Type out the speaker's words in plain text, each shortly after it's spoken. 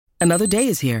Another day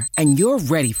is here, and you're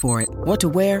ready for it. What to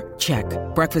wear? Check.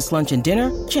 Breakfast, lunch, and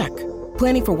dinner? Check.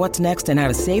 Planning for what's next and how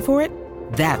to save for it?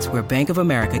 That's where Bank of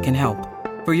America can help.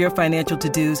 For your financial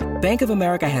to-dos, Bank of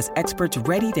America has experts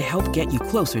ready to help get you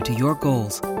closer to your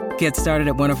goals. Get started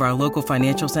at one of our local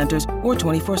financial centers or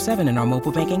 24/7 in our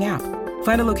mobile banking app.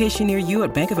 Find a location near you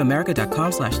at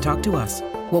bankofamerica.com/talktous.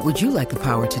 What would you like the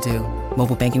power to do?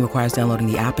 Mobile banking requires downloading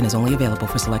the app and is only available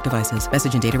for select devices.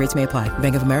 Message and data rates may apply.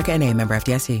 Bank of America N.A., member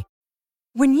FDIC.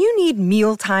 When you need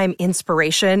mealtime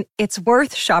inspiration, it's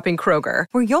worth shopping Kroger,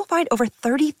 where you'll find over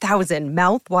 30,000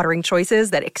 mouth-watering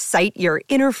choices that excite your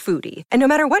inner foodie. And no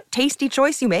matter what tasty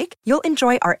choice you make, you'll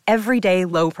enjoy our everyday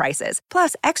low prices,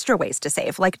 plus extra ways to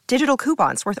save, like digital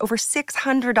coupons worth over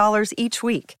 $600 each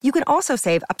week. You can also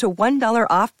save up to $1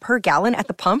 off per gallon at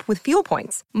the pump with fuel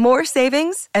points. More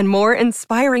savings and more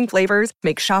inspiring flavors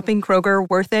make shopping Kroger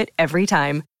worth it every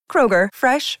time. Kroger,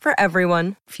 fresh for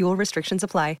everyone. Fuel restrictions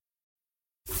apply.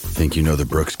 Think you know the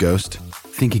Brooks Ghost?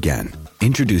 Think again.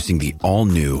 Introducing the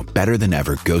all-new,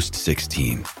 better-than-ever Ghost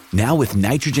 16. Now with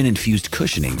nitrogen-infused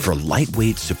cushioning for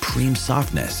lightweight, supreme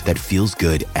softness that feels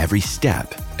good every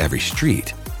step, every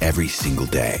street, every single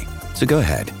day. So go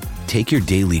ahead, take your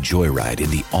daily joyride in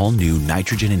the all-new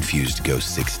nitrogen-infused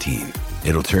Ghost 16.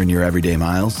 It'll turn your everyday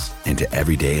miles into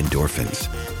everyday endorphins.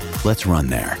 Let's run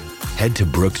there. Head to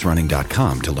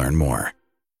brooksrunning.com to learn more.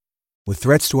 With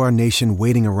threats to our nation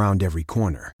waiting around every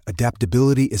corner,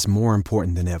 adaptability is more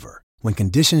important than ever. When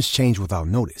conditions change without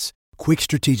notice, quick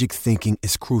strategic thinking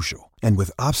is crucial. And with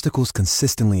obstacles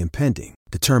consistently impending,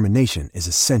 determination is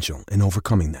essential in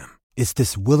overcoming them. It's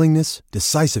this willingness,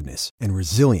 decisiveness, and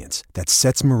resilience that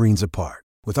sets Marines apart.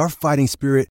 With our fighting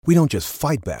spirit, we don't just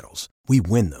fight battles, we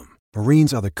win them.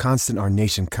 Marines are the constant our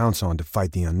nation counts on to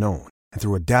fight the unknown. And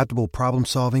through adaptable problem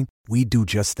solving, we do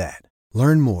just that.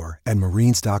 Learn more at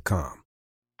marines.com.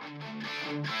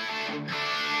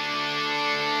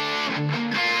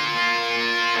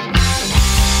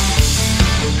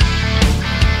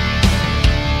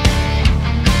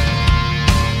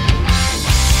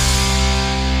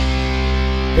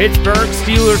 Pittsburgh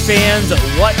Steelers fans,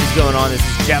 what is going on? This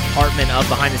is Jeff Hartman of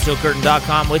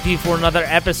BehindTheSteelCurtain.com with you for another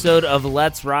episode of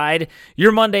Let's Ride,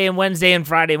 your Monday and Wednesday and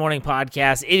Friday morning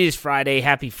podcast. It is Friday.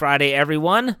 Happy Friday,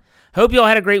 everyone. Hope you all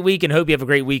had a great week and hope you have a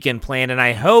great weekend planned, and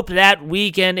I hope that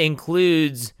weekend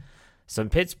includes some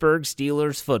Pittsburgh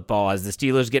Steelers football as the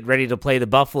Steelers get ready to play the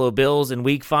Buffalo Bills in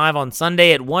Week 5 on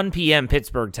Sunday at 1 p.m.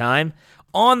 Pittsburgh time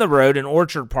on the road in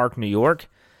Orchard Park, New York.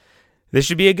 This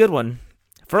should be a good one.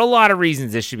 For a lot of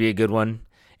reasons, this should be a good one.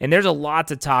 And there's a lot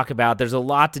to talk about. There's a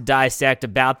lot to dissect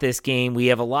about this game. We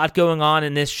have a lot going on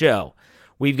in this show.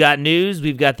 We've got news.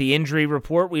 We've got the injury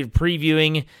report. We're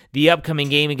previewing the upcoming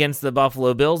game against the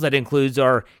Buffalo Bills. That includes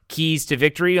our keys to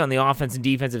victory on the offense and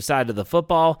defensive side of the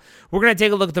football. We're going to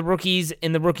take a look at the rookies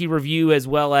in the rookie review, as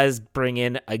well as bring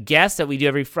in a guest that we do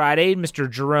every Friday, Mr.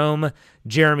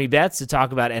 Jeremy Betts, to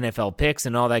talk about NFL picks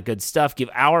and all that good stuff, give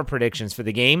our predictions for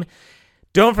the game.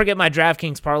 Don't forget my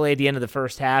DraftKings parlay at the end of the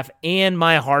first half and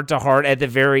my heart-to-heart at the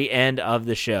very end of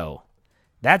the show.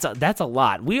 That's a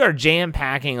lot. We are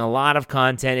jam-packing a lot of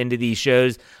content into these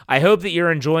shows. I hope that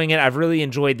you're enjoying it. I've really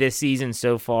enjoyed this season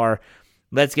so far.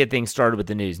 Let's get things started with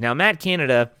the news. Now, Matt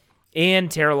Canada and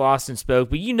Tara Lawson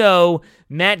spoke, but you know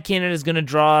Matt Canada is going to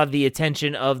draw the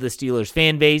attention of the Steelers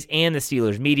fan base and the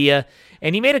Steelers media.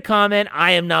 And he made a comment,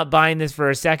 I am not buying this for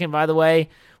a second, by the way,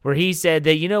 where he said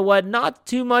that, you know what, not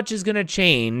too much is going to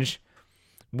change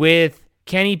with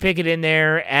Kenny Pickett in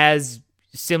there as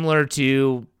similar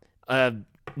to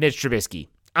Mitch Trubisky.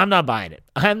 I'm not buying it.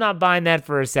 I'm not buying that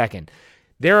for a second.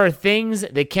 There are things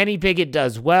that Kenny Pickett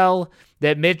does well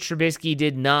that Mitch Trubisky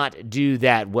did not do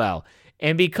that well.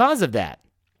 And because of that,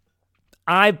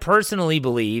 I personally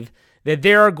believe that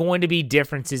there are going to be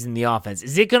differences in the offense.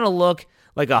 Is it going to look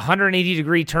like a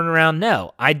 180-degree turnaround?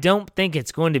 No, I don't think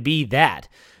it's going to be that.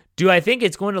 Do I think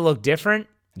it's going to look different?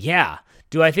 Yeah.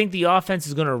 Do I think the offense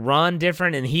is going to run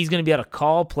different and he's going to be able to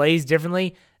call plays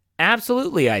differently?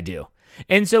 Absolutely, I do.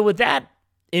 And so with that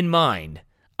in mind,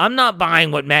 I'm not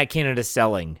buying what Matt Canada is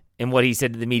selling and what he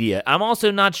said to the media. I'm also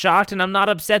not shocked and I'm not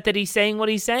upset that he's saying what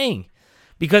he's saying,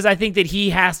 because I think that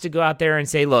he has to go out there and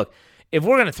say, look, if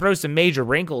we're going to throw some major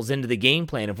wrinkles into the game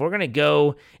plan, if we're going to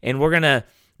go and we're going to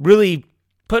really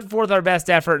put forth our best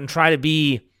effort and try to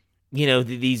be, you know,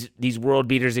 these world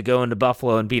beaters that go into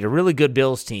Buffalo and beat a really good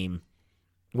Bills team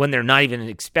when they're not even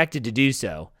expected to do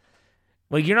so,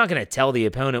 well, you're not going to tell the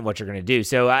opponent what you're going to do.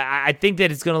 So I think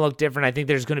that it's going to look different. I think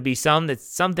there's going to be some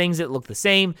things that look the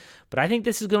same, but I think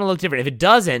this is going to look different. If it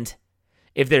doesn't,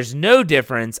 if there's no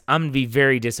difference, I'm going to be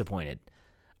very disappointed.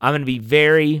 I'm going to be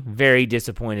very, very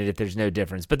disappointed if there's no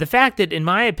difference. But the fact that, in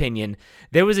my opinion,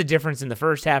 there was a difference in the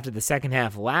first half to the second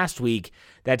half last week,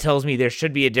 that tells me there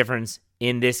should be a difference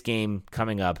in this game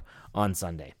coming up on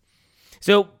Sunday.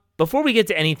 So before we get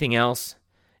to anything else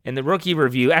in the rookie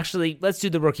review, actually, let's do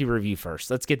the rookie review first.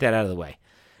 Let's get that out of the way.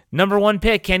 Number 1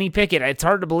 pick, Kenny Pickett. It's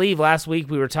hard to believe last week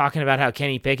we were talking about how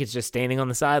Kenny Pickett's just standing on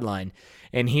the sideline.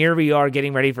 And here we are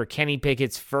getting ready for Kenny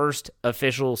Pickett's first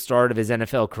official start of his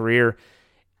NFL career.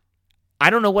 I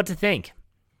don't know what to think.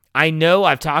 I know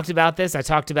I've talked about this. I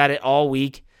talked about it all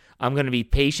week. I'm going to be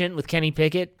patient with Kenny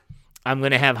Pickett. I'm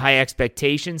going to have high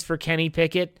expectations for Kenny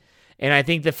Pickett. And I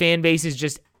think the fan base is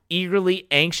just eagerly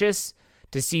anxious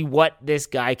to see what this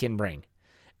guy can bring.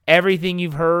 Everything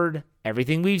you've heard,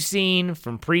 everything we've seen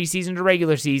from preseason to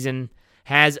regular season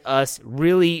has us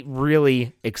really,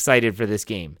 really excited for this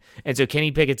game. And so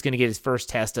Kenny Pickett's going to get his first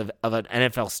test of an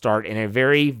NFL start in a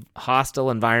very hostile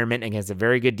environment against a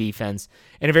very good defense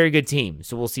and a very good team.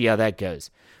 So we'll see how that goes.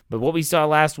 But what we saw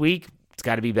last week, it's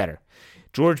got to be better.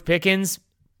 George Pickens,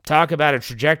 talk about a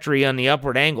trajectory on the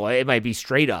upward angle. It might be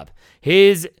straight up.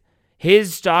 His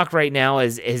stock right now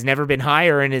has never been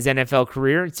higher in his NFL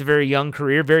career. It's a very young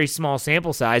career, very small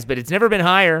sample size, but it's never been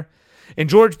higher. And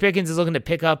George Pickens is looking to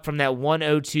pick up from that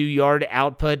 102-yard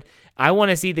output. I want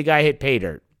to see the guy hit pay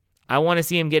dirt. I want to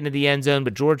see him get into the end zone,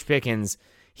 but George Pickens,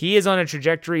 he is on a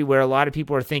trajectory where a lot of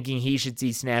people are thinking he should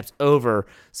see snaps over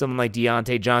someone like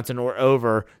Deontay Johnson or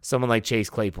over someone like Chase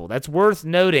Claypool. That's worth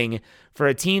noting for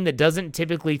a team that doesn't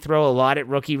typically throw a lot at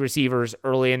rookie receivers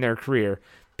early in their career.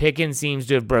 Pickens seems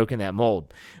to have broken that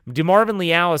mold. DeMarvin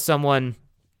Leal is someone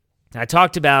I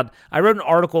talked about. I wrote an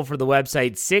article for the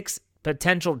website, 6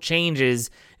 potential changes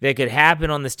that could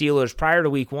happen on the Steelers prior to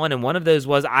week 1, and one of those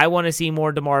was I want to see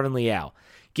more DeMarvin Leal.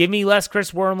 Give me less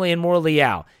Chris Wormley and more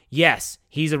Leal. Yes,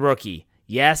 he's a rookie.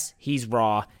 Yes, he's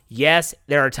raw. Yes,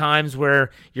 there are times where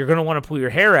you're going to want to pull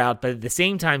your hair out, but at the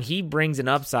same time, he brings an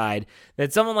upside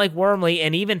that someone like Wormley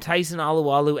and even Tyson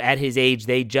Alualu at his age,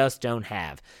 they just don't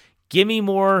have. Give me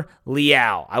more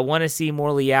Leal. I want to see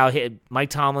more Leal. Mike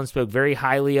Tomlin spoke very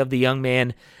highly of the young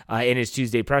man in his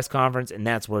Tuesday press conference, and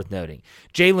that's worth noting.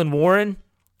 Jaylen Warren,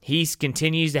 he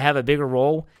continues to have a bigger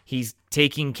role. He's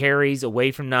taking carries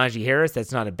away from Najee Harris.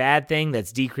 That's not a bad thing.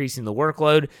 That's decreasing the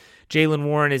workload. Jaylen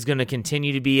Warren is going to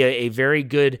continue to be a very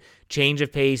good change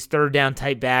of pace, third down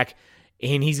type back,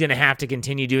 and he's going to have to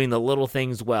continue doing the little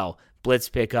things well. Blitz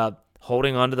pickup,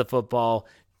 holding onto the football,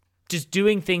 just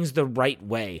doing things the right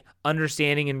way,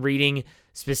 understanding and reading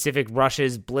specific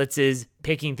rushes, blitzes,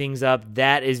 picking things up.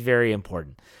 That is very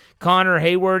important. Connor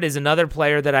Hayward is another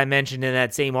player that I mentioned in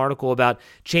that same article about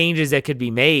changes that could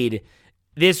be made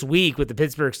this week with the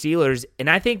Pittsburgh Steelers. And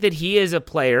I think that he is a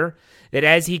player that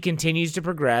as he continues to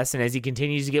progress and as he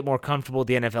continues to get more comfortable at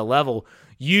the NFL level,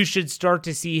 you should start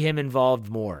to see him involved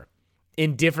more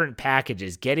in different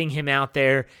packages, getting him out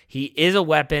there. He is a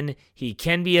weapon. He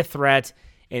can be a threat.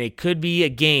 And it could be a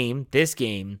game, this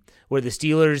game, where the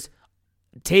Steelers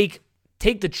take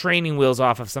the training wheels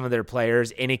off of some of their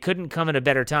players, and it couldn't come at a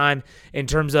better time in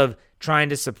terms of trying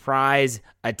to surprise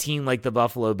a team like the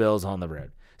Buffalo Bills on the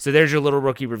road. So there's your little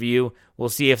rookie review. We'll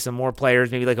see if some more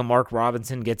players, maybe like a Mark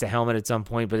Robinson, gets a helmet at some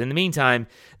point. But in the meantime,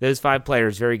 those 5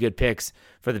 players, very good picks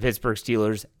for the Pittsburgh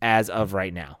Steelers as of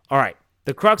right now. All right,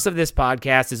 the crux of this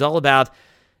podcast is all about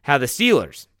how the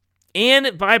Steelers,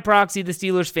 and by proxy, the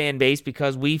Steelers fan base,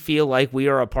 because we feel like we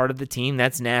are a part of the team.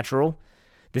 That's natural.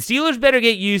 The Steelers better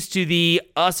get used to the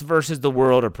us versus the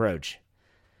world approach.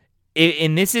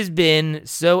 And this has been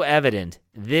so evident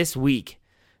this week.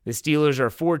 The Steelers are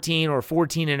 14 or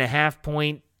 14.5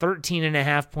 point,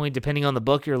 13.5 point, depending on the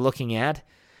book you're looking at.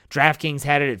 DraftKings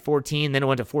had it at 14, then it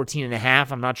went to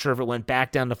 14.5. I'm not sure if it went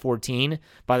back down to 14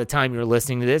 by the time you're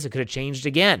listening to this. It could have changed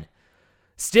again.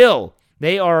 Still,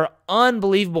 they are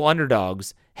unbelievable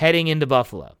underdogs heading into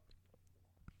Buffalo.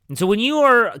 And so when you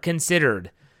are considered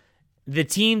the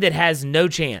team that has no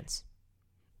chance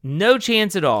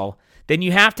at all, then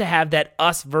you have to have that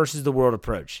us versus the world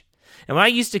approach. And when I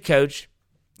used to coach,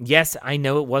 yes, I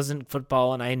know it wasn't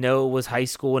football, and I know it was high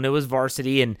school, and it was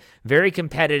varsity, and very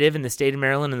competitive in the state of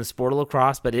Maryland in the sport of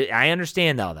lacrosse, but I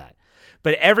understand all that.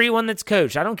 But everyone that's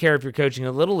coached, I don't care if you're coaching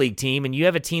a little league team and you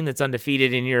have a team that's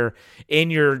undefeated in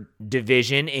your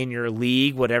division, in your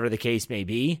league, whatever the case may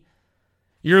be,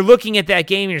 you're looking at that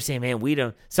game and you're saying,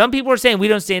 man, some people are saying we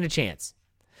don't stand a chance.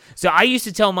 So I used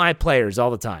to tell my players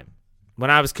all the time when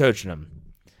I was coaching them,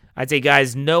 I'd say,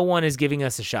 guys, no one is giving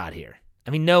us a shot here. I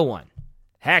mean, no one.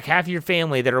 Heck, half of your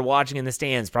family that are watching in the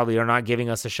stands probably are not giving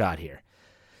us a shot here.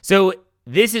 So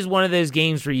this is one of those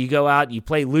games where you go out, you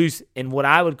play loose in what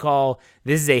I would call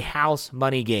this is a house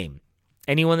money game.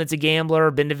 Anyone that's a gambler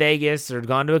or been to Vegas or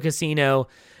gone to a casino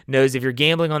knows if you're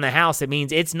gambling on the house, it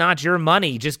means it's not your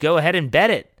money. Just go ahead and bet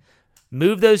it.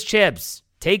 Move those chips.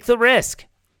 Take the risk.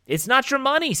 It's not your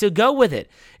money, so go with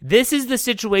it. This is the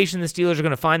situation the Steelers are going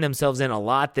to find themselves in a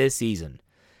lot this season.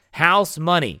 House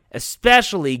money,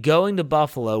 especially going to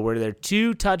Buffalo where they're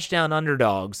 2 touchdown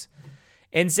underdogs,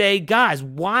 and say, guys,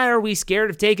 why are we scared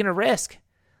of taking a risk?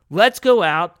 Let's go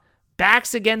out,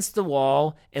 backs against the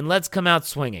wall, and let's come out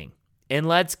swinging. And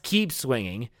let's keep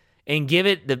swinging and give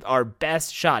it our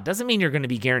best shot. Doesn't mean you're going to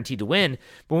be guaranteed to win,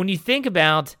 but when you think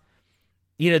about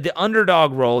the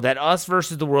underdog role, that us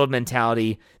versus the world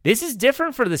mentality, this is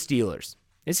different for the Steelers.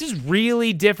 This is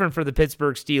really different for the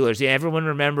Pittsburgh Steelers. Yeah, everyone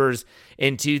remembers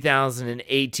in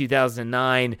 2008,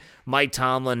 2009, Mike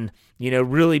Tomlin,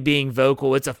 really being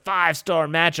vocal. It's a 5-star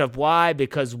matchup. Why?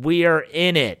 Because we are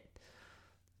in it.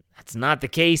 That's not the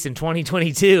case in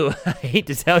 2022. I hate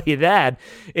to tell you that.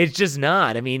 It's just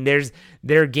not. I mean,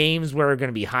 there are games where are going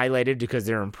to be highlighted because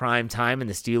they're in prime time and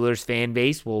the Steelers fan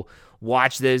base will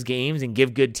watch those games and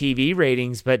give good TV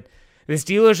ratings, but the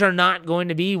Steelers are not going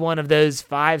to be one of those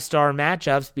 5-star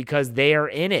matchups because they are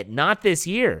in it. Not this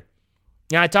year.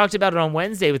 Now, I talked about it on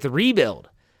Wednesday with the rebuild.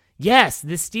 Yes,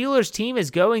 the Steelers team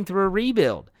is going through a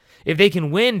rebuild. If they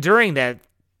can win during that,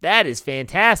 that is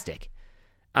fantastic.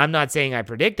 I'm not saying I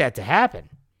predict that to happen,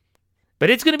 but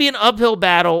it's going to be an uphill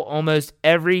battle almost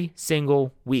every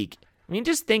single week. I mean,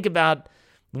 just think about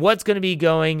what's going to be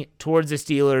going towards the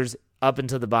Steelers up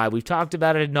until the bye. We've talked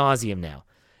about it ad nauseum now.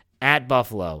 At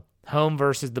Buffalo, home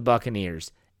versus the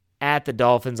Buccaneers, at the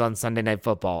Dolphins on Sunday Night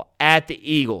Football, at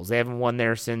the Eagles. They haven't won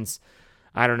there since,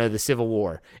 the Civil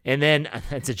War. And then,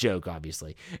 that's a joke,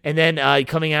 obviously. And then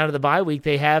coming out of the bye week,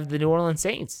 they have the New Orleans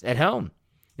Saints at home.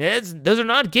 Those are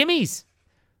not gimmies.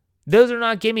 Those are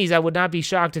not gimmies. I would not be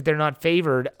shocked if they're not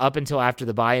favored up until after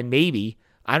the bye, and maybe,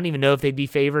 I don't even know if they'd be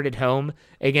favored at home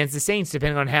against the Saints,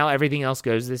 depending on how everything else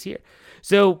goes this year.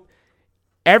 So,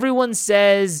 everyone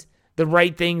says the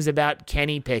right things about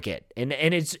Kenny Pickett, and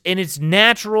it's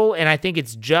natural, and I think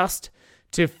it's just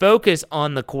to focus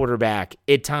on the quarterback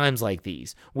at times like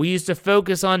these. We used to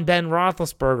focus on Ben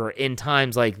Roethlisberger in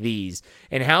times like these,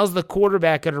 and how's the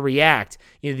quarterback going to react?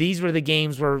 These were the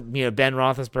games where Ben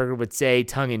Roethlisberger would say,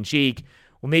 tongue-in-cheek,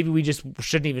 well, maybe we just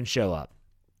shouldn't even show up.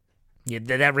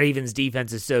 That Ravens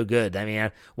defense is so good. I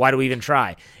mean, why do we even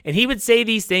try? And he would say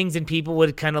these things, and people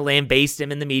would kind of lambaste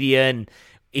him in the media, and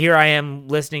here I am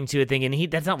listening to it thinking,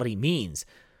 that's not what he means.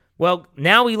 Well,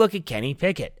 now we look at Kenny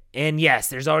Pickett. And yes,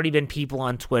 there's already been people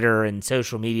on Twitter and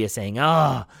social media saying,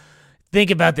 think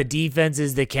about the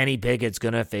defenses that Kenny Pickett's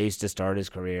going to face to start his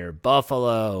career.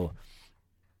 Buffalo,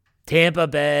 Tampa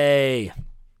Bay,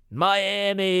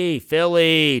 Miami,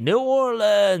 Philly, New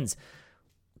Orleans.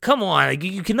 Come on,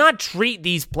 you cannot treat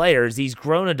these players, these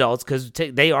grown adults, because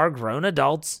they are grown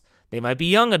adults. They might be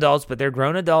young adults, but they're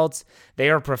grown adults. They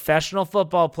are professional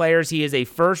football players. He is a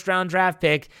first-round draft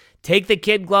pick. Take the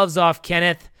kid gloves off,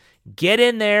 Kenneth. Get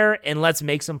in there and let's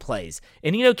make some plays.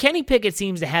 And, Kenny Pickett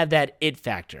seems to have that it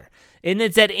factor. And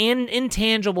it's that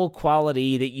intangible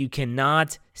quality that you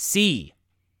cannot see.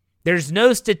 There's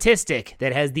no statistic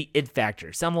that has the it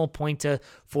factor. Some will point to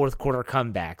fourth quarter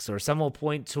comebacks, or some will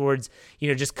point towards,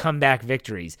 just comeback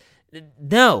victories.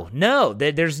 No,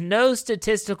 there's no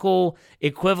statistical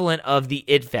equivalent of the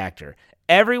it factor.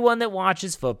 Everyone that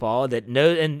watches football that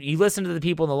knows, and you listen to the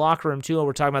people in the locker room too,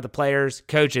 we're talking about the players,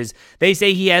 coaches, they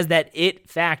say he has that it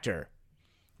factor.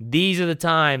 These are the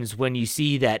times when you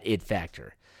see that it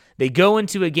factor. They go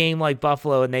into a game like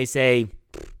Buffalo and they say,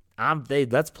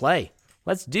 let's play.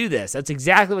 Let's do this. That's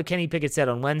exactly what Kenny Pickett said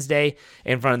on Wednesday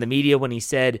in front of the media when he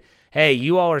said, hey,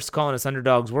 you all are calling us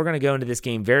underdogs. We're going to go into this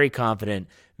game very confident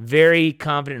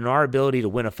in our ability to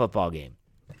win a football game.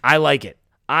 I like it.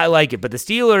 But the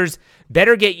Steelers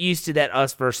better get used to that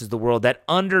us versus the world, that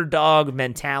underdog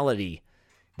mentality.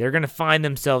 They're going to find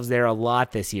themselves there a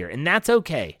lot this year, and that's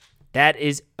okay. That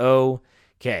is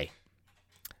okay.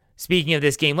 Speaking of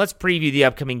this game, let's preview the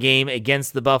upcoming game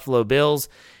against the Buffalo Bills.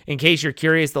 In case you're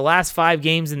curious, the last 5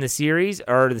 games in the series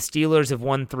are the Steelers have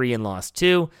won 3 and lost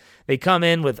 2. They come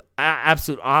in with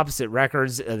absolute opposite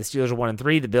records. The Steelers are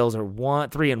 1-3. The Bills are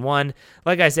 3-1.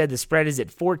 Like I said, the spread is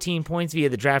at 14 points via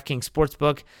the DraftKings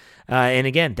Sportsbook. And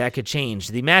again, that could change.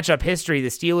 The matchup history, the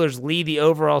Steelers lead the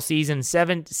overall series,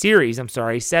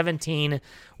 17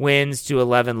 wins to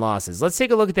 11 losses. Let's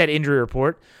take a look at that injury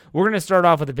report. We're going to start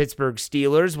off with the Pittsburgh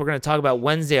Steelers. We're going to talk about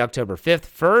Wednesday, October 5th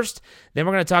first. Then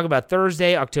we're going to talk about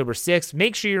Thursday, October 6th.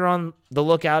 Make sure you're on the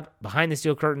lookout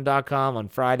BehindTheSteelCurtain.com on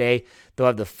Friday. They'll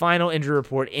have the final injury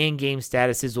report and game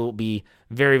statuses will be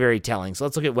very, very telling. So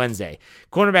let's look at Wednesday.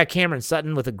 Cornerback Cameron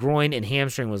Sutton with a groin and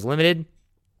hamstring was limited.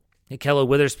 Ahkello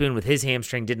Witherspoon with his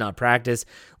hamstring did not practice.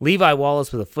 Levi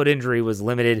Wallace with a foot injury was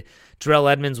limited. Terrell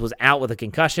Edmunds was out with a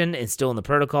concussion and still in the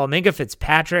protocol. Minkah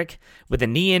Fitzpatrick with a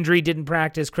knee injury didn't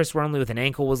practice. Chris Wormley with an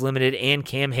ankle was limited. And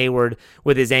Cam Hayward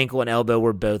with his ankle and elbow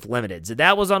were both limited. So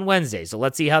that was on Wednesday. So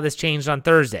let's see how this changed on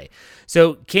Thursday.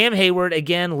 So Cam Hayward,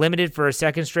 again, limited for a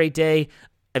second straight day.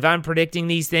 If I'm predicting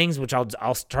these things, which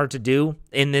I'll start to do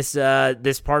in this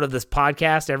part of this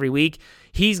podcast every week,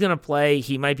 he's going to play.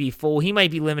 He might be full. He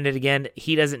might be limited again.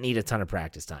 He doesn't need a ton of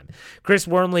practice time. Chris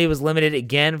Wormley was limited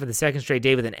again for the second straight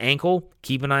day with an ankle.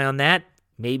 Keep an eye on that.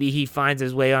 Maybe he finds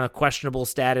his way on a questionable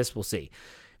status. We'll see.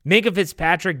 Minkah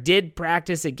Fitzpatrick did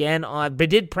practice again, but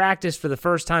did practice for the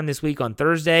first time this week on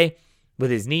Thursday. With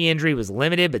his knee injury, was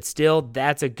limited, but still,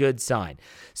 that's a good sign.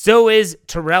 So is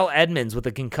Terrell Edmunds with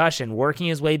a concussion, working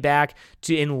his way back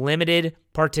to in limited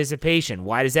participation.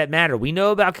 Why does that matter? We know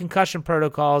about concussion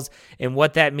protocols, and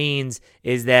what that means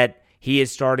is that he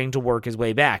is starting to work his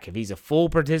way back. If he's a full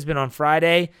participant on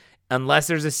Friday, unless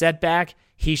there's a setback,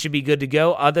 he should be good to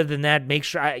go. Other than that, make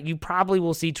sure you probably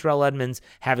will see Terrell Edmunds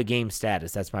have a game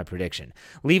status. That's my prediction.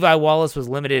 Levi Wallace was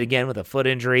limited again with a foot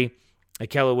injury.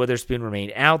 Ahkello Witherspoon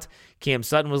remained out. Cam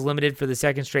Sutton was limited for the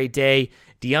second straight day.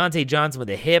 Deontay Johnson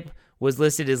with a hip was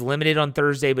listed as limited on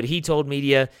Thursday, but he told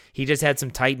media he just had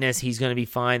some tightness. He's going to be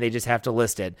fine. They just have to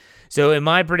list it. So in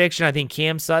my prediction, I think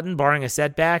Cam Sutton, barring a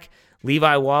setback,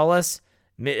 Levi Wallace,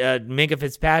 Minkah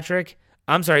Fitzpatrick,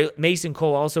 Mason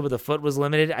Cole also with a foot was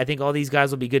limited. I think all these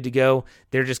guys will be good to go.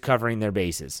 They're just covering their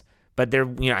bases. But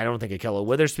I don't think Ahkello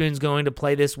Witherspoon's going to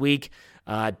play this week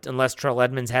unless Terrell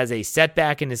Edmunds has a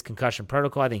setback in his concussion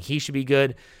protocol. I think he should be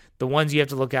good. The ones you have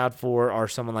to look out for are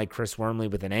someone like Chris Wormley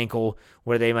with an ankle,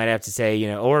 where they might have to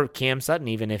say, or Cam Sutton,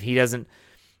 even if he doesn't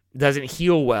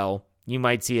heal well, you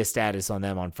might see a status on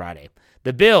them on Friday.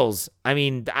 The Bills,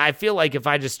 I feel like if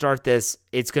I just start this,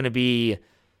 it's going to be,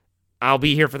 I'll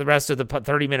be here for the rest of the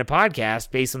 30-minute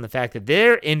podcast based on the fact that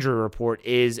their injury report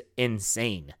is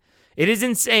insane. It is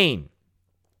insane.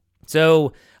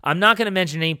 So I'm not going to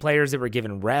mention any players that were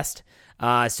given rest.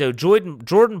 So Jordan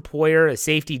Poyer, a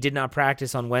safety, did not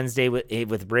practice on Wednesday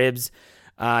with ribs.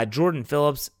 Jordan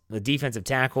Phillips, the defensive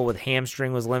tackle with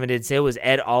hamstring, was limited. So was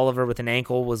Ed Oliver with an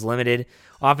ankle, was limited.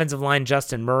 Offensive line,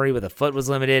 Justin Murray with a foot was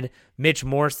limited. Mitch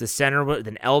Morse, the center, with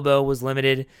an elbow was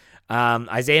limited.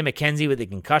 Isaiah McKenzie with the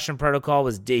concussion protocol,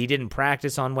 he didn't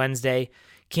practice on Wednesday.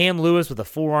 Cam Lewis with a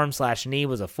forearm/knee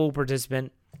was a full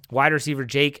participant. Wide receiver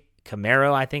Jake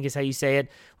Camaro, I think is how you say it,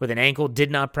 with an ankle,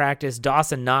 did not practice.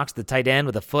 Dawson Knox, the tight end,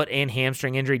 with a foot and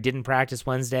hamstring injury, didn't practice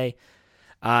Wednesday.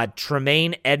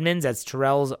 Tremaine Edmunds, that's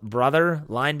Terrell's brother,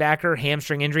 linebacker,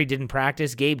 hamstring injury, didn't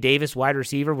practice. Gabe Davis, wide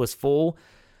receiver, was full.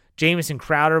 Jamison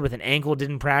Crowder with an ankle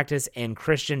didn't practice, and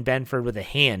Christian Benford with a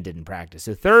hand didn't practice.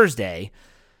 So Thursday,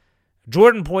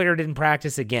 Jordan Poyer didn't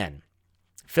practice again.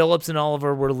 Phillips and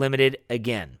Oliver were limited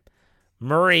again.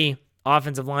 Murray,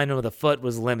 offensive lineman with a foot,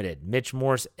 was limited. Mitch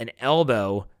Morse, an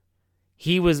elbow,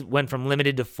 went from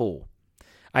limited to full.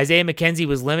 Isaiah McKenzie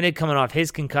was limited coming off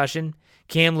his concussion.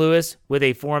 Cam Lewis with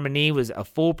a forearm and knee was a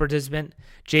full participant.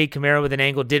 Jake Camaro with an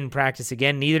ankle didn't practice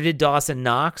again. Neither did Dawson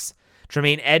Knox.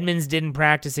 Tremaine Edmunds didn't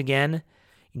practice again.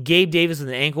 Gabe Davis with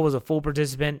an ankle was a full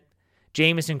participant.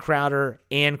 Jamison Crowder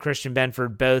and Christian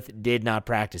Benford both did not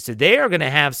practice. So they are going to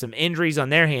have some injuries on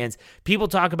their hands. People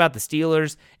talk about the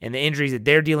Steelers and the injuries that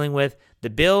they're dealing with. The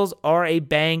Bills are a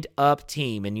banged-up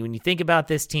team. And when you think about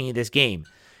this game,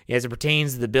 as it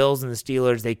pertains to the Bills and the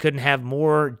Steelers, they couldn't have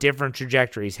more different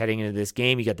trajectories heading into this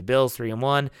game. You got the Bills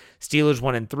 3-1, Steelers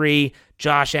 1-3.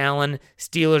 Josh Allen,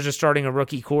 Steelers are starting a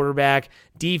rookie quarterback.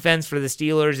 Defense for the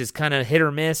Steelers is kind of hit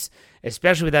or miss,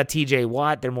 especially without TJ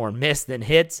Watt. They're more miss than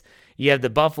hits. You have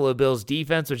the Buffalo Bills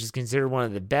defense, which is considered one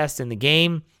of the best in the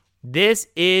game. This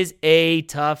is a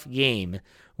tough game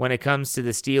when it comes to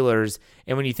the Steelers.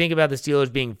 And when you think about the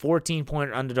Steelers being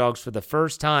 14-point underdogs for the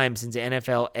first time since the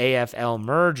NFL-AFL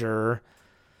merger,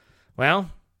 well,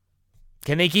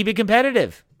 can they keep it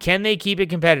competitive?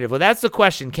 Well, that's the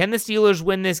question. Can the Steelers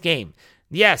win this game?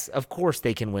 Yes, of course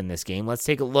they can win this game. Let's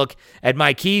take a look at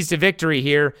my keys to victory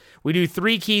here. We do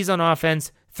 3 keys on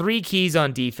offense, 3 keys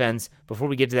on defense before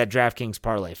we get to that DraftKings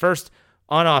parlay. First,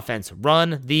 on offense,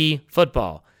 run the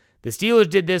football. The Steelers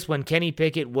did this when Kenny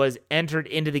Pickett was entered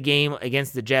into the game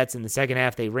against the Jets in the second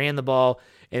half. They ran the ball,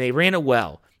 and they ran it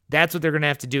well. That's what they're going to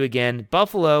have to do again.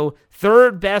 Buffalo,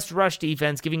 third best rush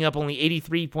defense, giving up only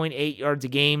 83.8 yards a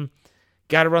game.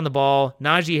 Got to run the ball.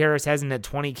 Najee Harris hasn't had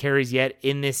 20 carries yet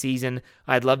in this season.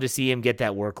 I'd love to see him get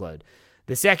that workload.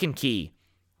 The second key,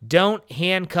 don't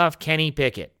handcuff Kenny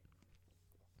Pickett.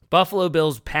 Buffalo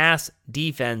Bills pass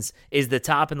defense is the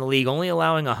top in the league, only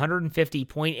allowing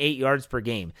 150.8 yards per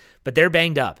game, but they're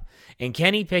banged up. And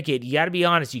Kenny Pickett, you got to be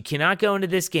honest, you cannot go into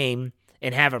this game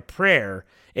and have a prayer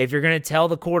if you're going to tell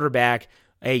the quarterback,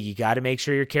 hey, you got to make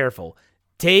sure you're careful.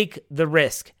 Take the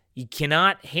risk. You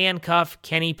cannot handcuff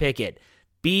Kenny Pickett.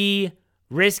 Be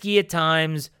risky at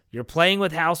times. You're playing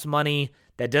with house money.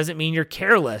 That doesn't mean you're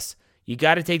careless. You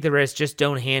got to take the risk. Just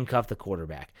don't handcuff the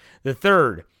quarterback. The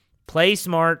third, play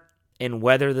smart and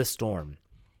weather the storm.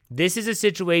 This is a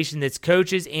situation that's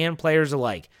coaches and players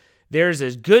alike. There's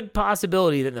a good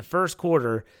possibility that in the first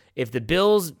quarter, if the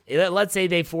Bills, let's say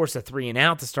they force a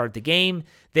 3-and-out to start the game,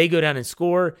 they go down and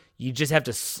score, you just have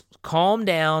to calm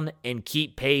down and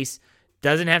keep pace.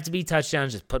 Doesn't have to be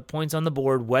touchdowns, just put points on the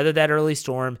board, weather that early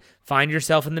storm, find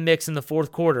yourself in the mix in the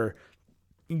fourth quarter.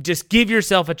 Just give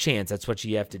yourself a chance. That's what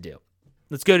you have to do.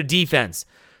 Let's go to defense.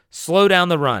 Slow down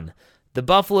the run. The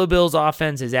Buffalo Bills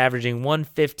offense is averaging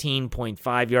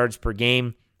 115.5 yards per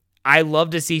game. I love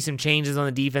to see some changes on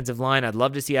the defensive line. I'd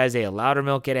love to see Isaiah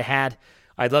Loudermilk get a hat.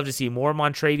 I'd love to see more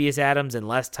Montrevious Adams and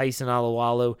less Tyson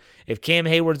Alualu. If Cam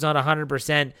Hayward's not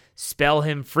 100%, spell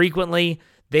him frequently.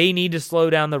 They need to slow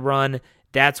down the run.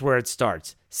 That's where it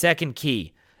starts. Second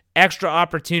key, extra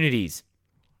opportunities.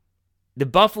 The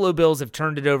Buffalo Bills have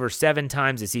turned it over 7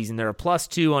 times this season. They're a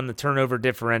 +2 on the turnover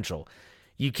differential.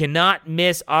 You cannot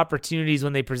miss opportunities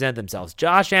when they present themselves.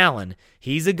 Josh Allen,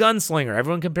 he's a gunslinger.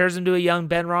 Everyone compares him to a young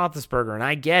Ben Roethlisberger, and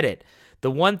I get it.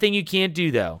 The one thing you can't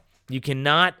do, though, you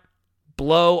cannot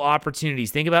blow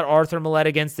opportunities. Think about Arthur Millette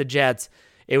against the Jets.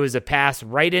 It was a pass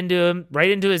right into him,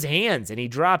 right into his hands, and he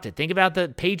dropped it. Think about the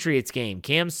Patriots game.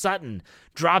 Cam Sutton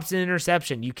drops an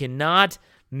interception. You cannot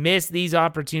miss these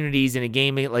opportunities in a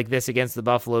game like this against the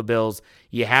Buffalo Bills.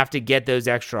 You have to get those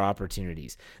extra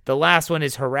opportunities. The last one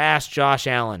is harass Josh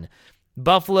Allen.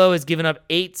 Buffalo has given up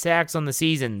 8 sacks on the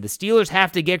season. The Steelers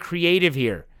have to get creative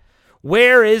here.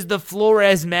 Where is the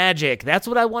Flores magic? That's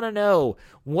what I want to know.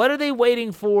 What are they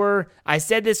waiting for? I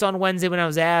said this on Wednesday when I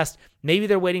was asked. Maybe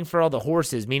they're waiting for all the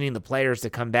horses, meaning the players, to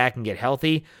come back and get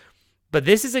healthy. But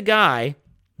this is a guy,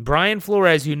 Brian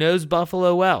Flores, who knows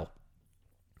Buffalo well.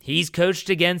 He's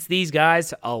coached against these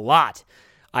guys a lot.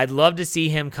 I'd love to see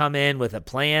him come in with a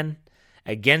plan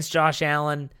against Josh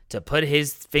Allen to put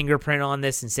his fingerprint on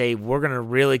this and say, we're going to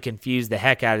really confuse the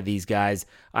heck out of these guys.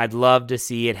 I'd love to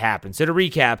see it happen. So to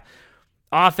recap,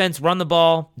 offense, run the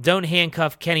ball, don't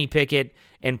handcuff Kenny Pickett,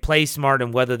 and play smart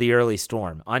and weather the early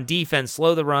storm. On defense,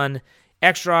 slow the run,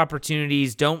 extra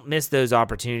opportunities, don't miss those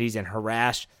opportunities, and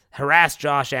harass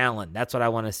Josh Allen. That's what I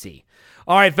want to see.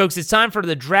 All right, folks, it's time for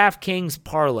the DraftKings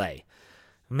parlay.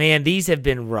 Man, these have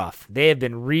been rough. They have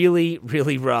been really,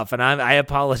 really rough, and I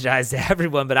apologize to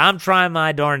everyone, but I'm trying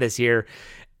my darndest here.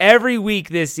 Every week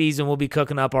this season, we'll be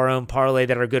cooking up our own parlay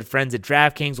that our good friends at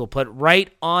DraftKings will put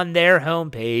right on their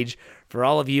homepage for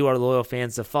all of you, our loyal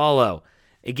fans, to follow.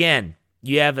 Again,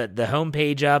 you have the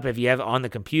homepage up. If you have it on the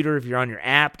computer, if you're on your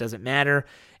app, doesn't matter.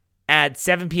 At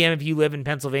 7 p.m. if you live in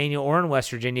Pennsylvania or in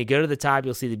West Virginia, go to the top.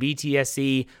 You'll see the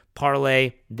BTSC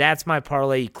parlay. That's my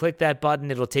parlay. You click that button.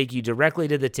 It'll take you directly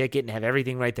to the ticket and have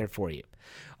everything right there for you.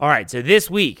 All right, so this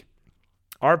week,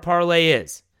 our parlay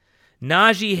is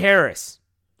Najee Harris,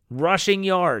 rushing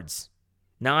yards.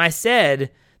 Now, I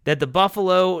said that the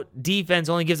Buffalo defense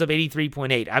only gives up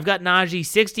 83.8. I've got Najee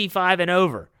 65 and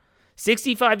over.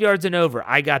 65 yards and over.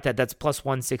 I got that. That's plus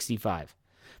 165.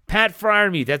 Pat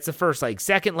Freiermuth, that's the first leg.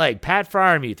 Second leg, Pat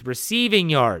Freiermuth, receiving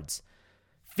yards,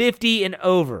 50 and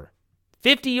over.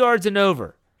 50 yards and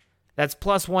over. That's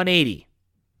plus 180.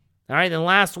 All right, the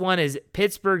last one is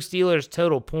Pittsburgh Steelers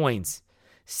total points,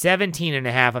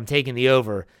 17.5. I'm taking the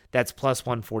over. That's plus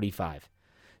 145.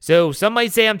 So some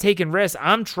might say I'm taking risks.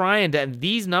 I'm trying to.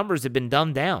 These numbers have been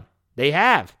dumbed down. They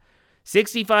have.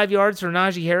 65 yards for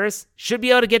Najee Harris. Should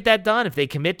be able to get that done if they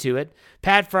commit to it.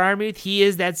 Pat Freiermuth, he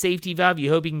is that safety valve.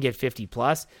 You hope he can get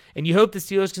 50+, and you hope the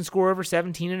Steelers can score over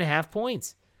 17.5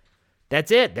 points.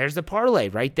 That's it. There's the parlay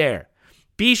right there.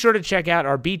 Be sure to check out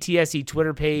our BTSC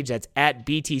Twitter page. That's at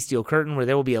BT Steel Curtain, where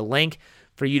there will be a link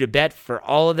for you to bet for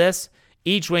all of this.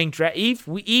 Each week,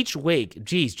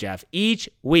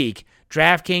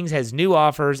 DraftKings has new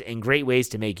offers and great ways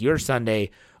to make your Sunday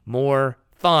more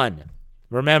fun.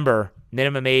 Remember,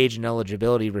 minimum age and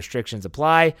eligibility restrictions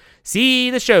apply.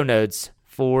 See the show notes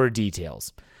for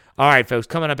details. All right, folks,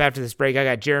 coming up after this break, I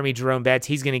got Jeremy Jerome Betts.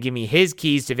 He's going to give me his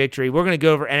keys to victory. We're going to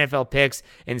go over NFL picks,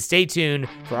 and stay tuned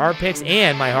for our picks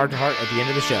and my heart-to-heart at the end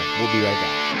of the show. We'll be right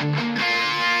back.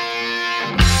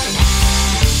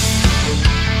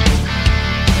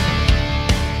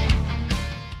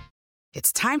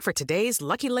 It's time for today's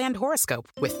Lucky Land horoscope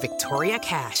with Victoria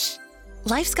Cash.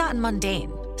 Life's gotten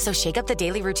mundane, so shake up the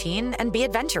daily routine and be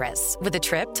adventurous with a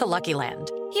trip to Lucky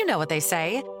Land. You know what they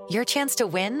say, your chance to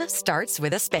win starts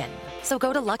with a spin. So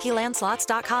go to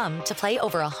LuckyLandSlots.com to play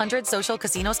over 100 social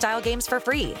casino-style games for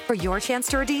free for your chance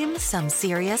to redeem some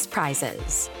serious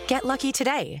prizes. Get lucky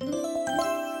today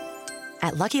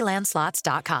at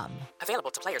LuckyLandSlots.com.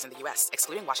 Available to players in the U.S.,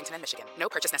 excluding Washington and Michigan. No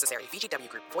purchase necessary. VGW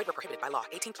Group. Void where prohibited by law.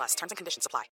 18+. Terms and conditions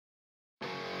apply.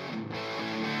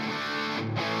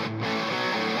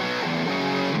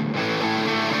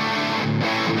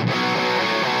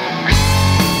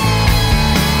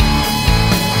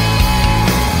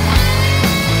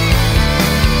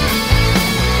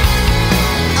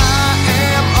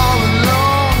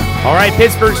 All right,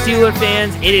 Pittsburgh Steelers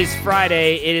fans, it is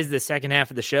Friday. It is the second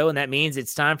half of the show, and that means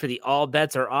it's time for the All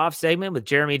Bets Are Off segment with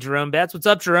Jeremy Jerome Betts. What's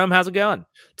up, Jerome? How's it going?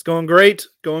 It's going great.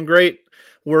 Going great.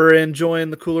 We're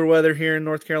enjoying the cooler weather here in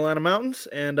North Carolina mountains,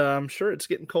 and I'm sure it's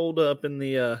getting cold up in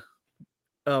the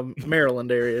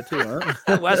Maryland area too,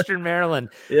 huh? Western Maryland.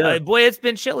 Yeah. Boy, it's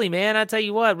been chilly, man. I tell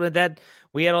you what, with that,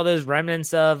 we had all those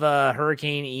remnants of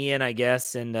Hurricane Ian, I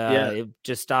guess, and it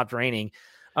just stopped raining.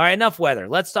 All right, enough weather.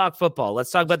 Let's talk football. Let's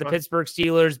talk about the Pittsburgh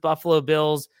Steelers, Buffalo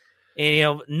Bills.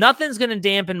 And, nothing's going to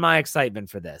dampen my excitement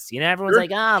for this. Everyone's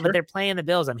like, but they're playing the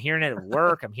Bills. I'm hearing it at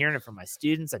work. I'm hearing it from my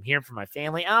students. I'm hearing it from my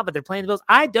family. But they're playing the Bills.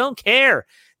 I don't care.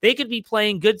 They could be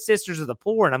playing Good Sisters of the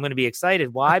Poor, and I'm going to be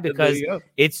excited. Why? Because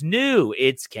it's new.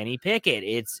 It's Kenny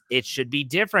Pickett. It should be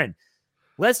different.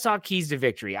 Let's talk keys to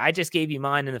victory. I just gave you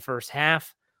mine in the first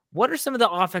half. What are some of the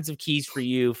offensive keys for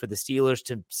you for the Steelers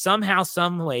to somehow,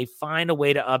 some way find a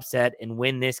way to upset and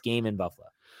win this game in Buffalo?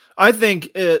 I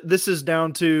think this is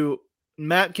down to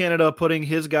Matt Canada putting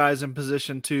his guys in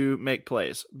position to make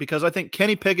plays, because I think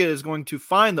Kenny Pickett is going to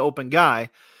find the open guy.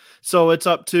 So it's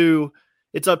up to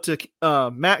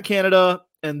Matt Canada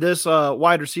and this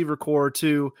wide receiver core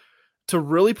to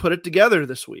really put it together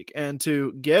this week and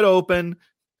to get open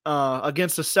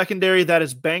against a secondary that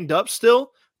is banged up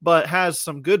still, but has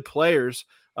some good players,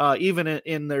 even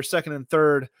in their second and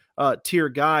third tier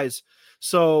guys.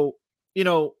 So,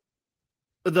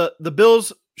 the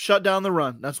Bills shut down the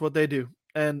run. That's what they do.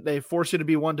 And they force you to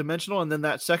be one-dimensional, and then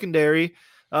that secondary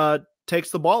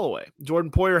takes the ball away. Jordan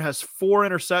Poyer has 4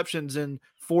 interceptions in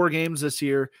 4 games this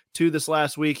year, 2 this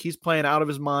last week. He's playing out of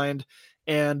his mind.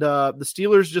 And the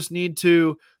Steelers just need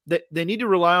to they need to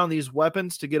rely on these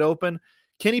weapons to get open.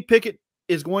 Kenny Pickett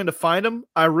is going to find him.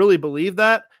 I really believe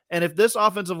that. And if this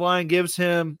offensive line gives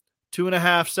him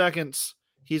 2.5 seconds,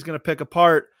 he's going to pick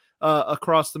apart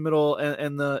across the middle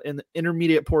and the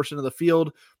intermediate portion of the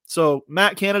field. So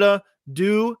Matt Canada,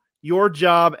 do your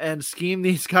job and scheme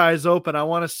these guys open. I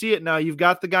want to see it now. You've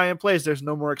got the guy in place. There's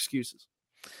no more excuses.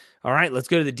 All right, let's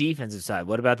go to the defensive side.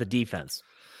 What about the defense?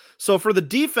 So for the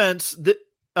defense, it's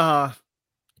going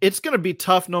to be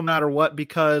tough no matter what,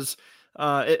 because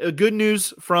good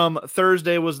news from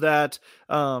Thursday was that,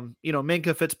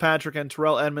 Minkah Fitzpatrick and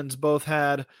Terrell Edmunds both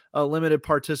had a limited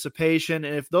participation.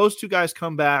 And if those two guys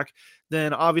come back,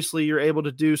 then obviously you're able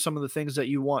to do some of the things that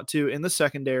you want to in the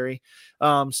secondary.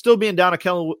 Still being down to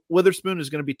Kellen Witherspoon is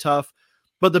going to be tough,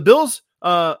 but the Bills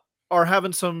are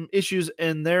having some issues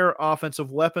in their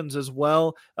offensive weapons as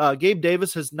well. Gabe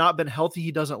Davis has not been healthy.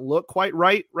 He doesn't look quite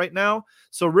right now.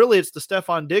 So really it's the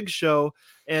Stephon Diggs show,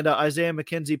 and Isaiah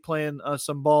McKenzie playing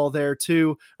some ball there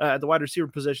too at the wide receiver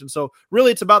position. So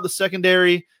really it's about the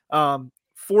secondary,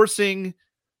 forcing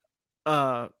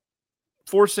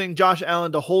Josh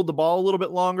Allen to hold the ball a little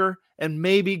bit longer and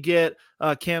maybe get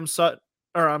Cam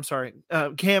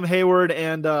Hayward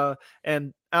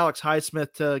and Alex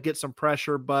Highsmith to get some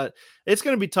pressure, but it's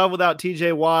going to be tough without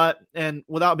TJ Watt and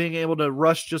without being able to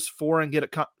rush just 4 and get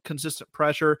a consistent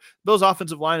pressure. Bill's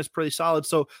offensive line is pretty solid.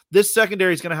 So this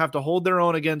secondary is going to have to hold their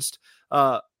own against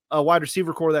a wide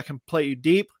receiver core that can play you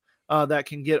deep, that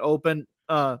can get open.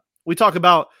 We talk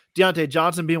about Deontay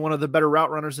Johnson being one of the better route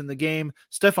runners in the game.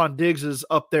 Stephon Diggs is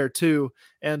up there too.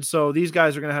 And so these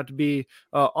guys are going to have to be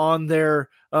on their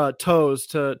toes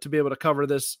to be able to cover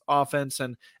this offense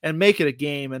and make it a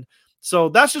game. And so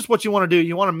that's just what you want to do.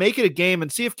 You want to make it a game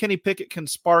and see if Kenny Pickett can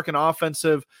spark an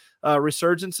offensive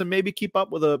resurgence and maybe keep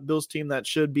up with a Bills team that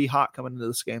should be hot coming into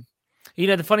this game.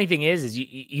 The funny thing is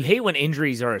you hate when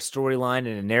injuries are a storyline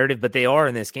and a narrative, but they are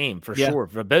in this game for sure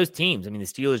for both teams. I mean, the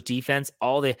Steelers defense,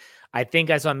 I think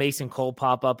I saw Mason Cole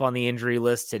pop up on the injury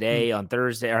list today on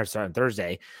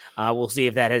Thursday. We'll see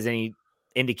if that has any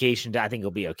indication I think he'll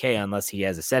be okay unless he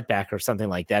has a setback or something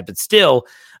like that. But still,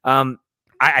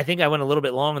 I think I went a little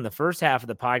bit long in the first half of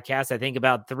the podcast. I think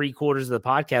about 3/4 of the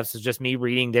podcast is just me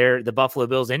reading the Buffalo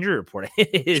Bills injury report.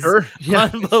 It is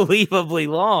unbelievably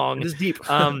long. It is deep.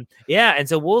 Yeah. And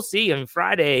so we'll see. I mean,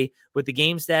 Friday with the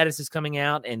game status is coming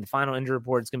out and the final injury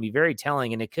report is going to be very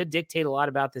telling, and it could dictate a lot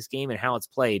about this game and how it's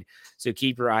played. So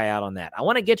keep your eye out on that. I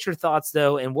want to get your thoughts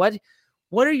though. And what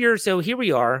are your, so here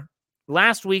we are.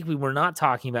 Last week, we were not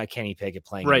talking about Kenny Pickett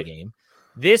playing the game.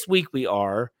 This week we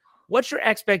are. What's your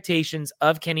expectations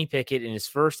of Kenny Pickett in his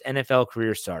first NFL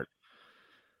career start?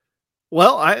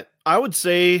 Well, I would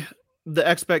say the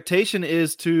expectation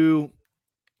is to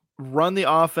run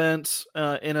the offense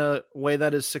in a way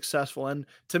that is successful. And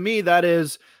to me, that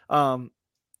is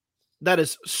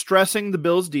stressing the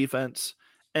Bills defense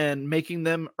and making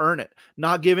them earn it,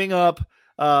 not giving up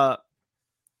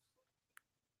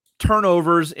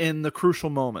turnovers in the crucial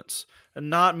moments and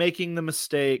not making the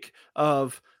mistake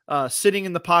of sitting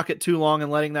in the pocket too long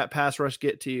and letting that pass rush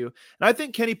get to you. And I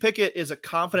think Kenny Pickett is a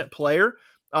confident player.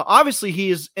 Obviously, he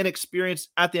is inexperienced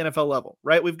at the NFL level,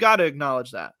 right? We've got to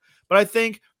acknowledge that. But I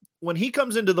think when he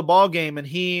comes into the ball game and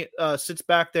he sits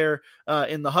back there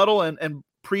in the huddle and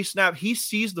pre-snap, he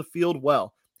sees the field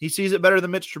well. He sees it better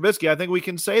than Mitch Trubisky. I think we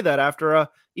can say that after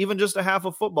even just a half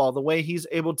of football, the way he's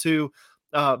able to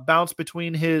bounce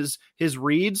between his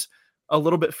reads a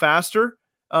little bit faster.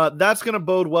 That's going to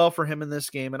bode well for him in this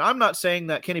game. And I'm not saying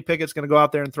that Kenny Pickett's going to go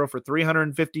out there and throw for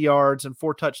 350 yards and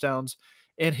 4 touchdowns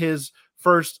in his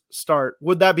first start.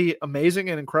 Would that be amazing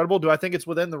and incredible? Do I think it's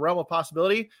within the realm of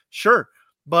possibility? Sure.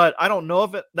 But I don't know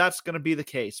if that's going to be the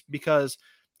case, because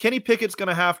Kenny Pickett's going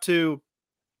to have to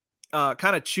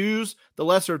kind of choose the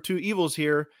lesser of two evils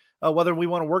here, whether we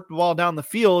want to work the ball down the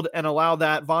field and allow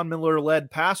that Von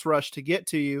Miller-led pass rush to get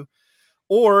to you,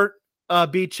 or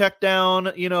be checked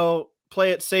down,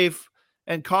 play it safe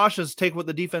and cautious, take what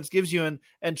the defense gives you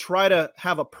and try to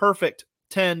have a perfect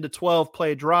 10 to 12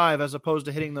 play drive as opposed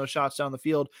to hitting those shots down the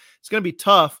field. It's going to be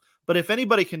tough, but if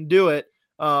anybody can do it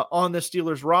on the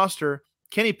Steelers roster,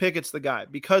 Kenny Pickett's the guy,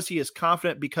 because he is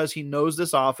confident, because he knows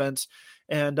this offense,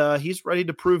 and he's ready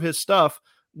to prove his stuff.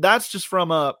 That's just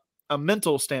from a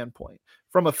mental standpoint.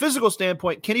 From a physical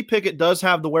standpoint, Kenny Pickett does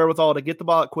have the wherewithal to get the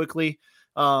ball out quickly,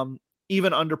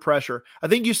 even under pressure. I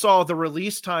think you saw the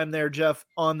release time there, Jeff,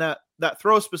 on that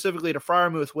throw specifically to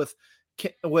Freiermuth with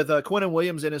Quinnen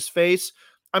Williams in his face.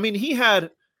 I mean, he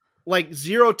had like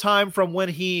zero time from when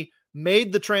he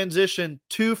made the transition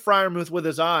to Freiermuth with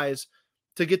his eyes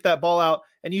to get that ball out.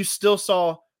 And you still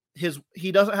saw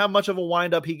he doesn't have much of a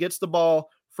windup. He gets the ball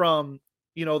from,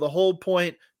 the hold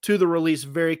point to the release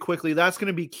very quickly. That's going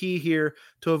to be key here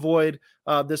to avoid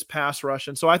this pass rush.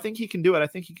 And so I think he can do it. I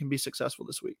think he can be successful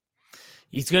this week.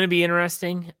 It's going to be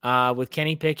interesting with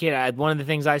Kenny Pickett. One of the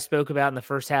things I spoke about in the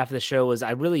first half of the show was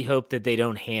I really hope that they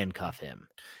don't handcuff him.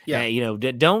 Yeah.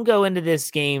 Don't go into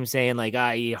this game saying like,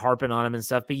 harping on him and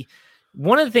stuff. But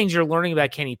one of the things you're learning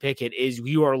about Kenny Pickett is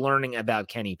you are learning about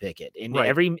Kenny Pickett. And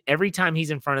every time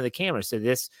he's in front of the camera. So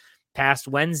this past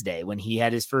Wednesday when he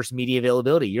had his first media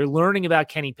availability, you're learning about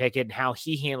Kenny Pickett and how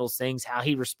he handles things, how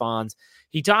he responds.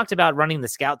 He talked about running the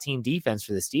scout team defense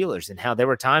for the Steelers and how there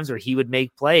were times where he would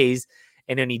make plays,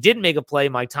 and when he didn't make a play,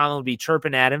 Mike Tomlin would be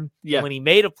chirping at him. Yeah. And when he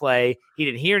made a play, he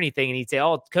didn't hear anything. And he'd say,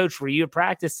 "Oh, coach, were you at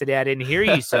practice today? I didn't hear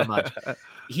you so much."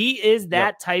 He is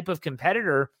that type of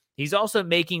competitor. He's also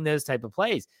making those type of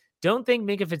plays. Don't think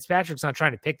Minkah Fitzpatrick's not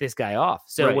trying to pick this guy off.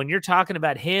 So when you're talking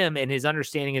about him and his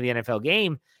understanding of the NFL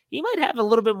game, he might have a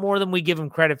little bit more than we give him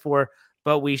credit for,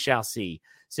 but we shall see.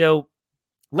 So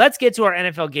let's get to our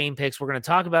NFL game picks. We're going to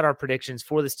talk about our predictions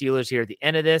for the Steelers here at the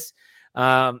end of this.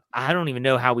 I don't even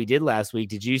know how we did last week.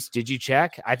 Did you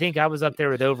check? I think I was up there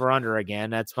with over under again.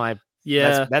 That's my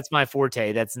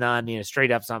forte. That's not,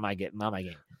 straight up's not my game.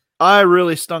 I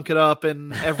really stunk it up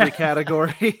in every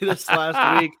category this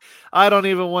last week. I don't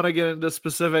even want to get into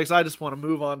specifics. I just want to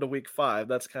move on to week 5.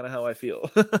 That's kind of how I feel.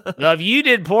 Well, if you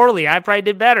did poorly, I probably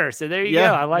did better. So there you go.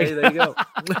 I like there you go.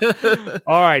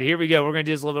 All right, here we go. We're going to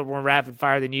do this a little bit more rapid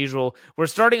fire than usual. We're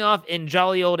starting off in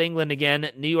jolly old England again.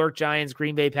 New York Giants,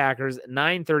 Green Bay Packers,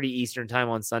 9:30 Eastern time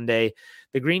on Sunday.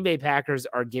 The Green Bay Packers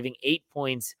are giving 8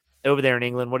 points over there in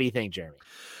England. What do you think, Jeremy?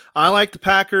 I like the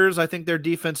Packers. I think their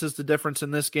defense is the difference in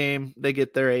this game. They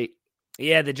get their 8.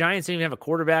 Yeah, the Giants don't even have a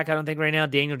quarterback, I don't think, right now.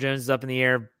 Daniel Jones is up in the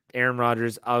air. Aaron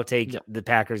Rodgers, I'll take the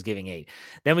Packers giving 8.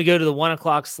 Then we go to the 1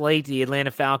 o'clock slate, the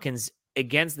Atlanta Falcons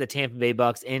against the Tampa Bay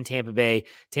Bucks in Tampa Bay.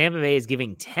 Tampa Bay is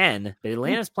giving 10, but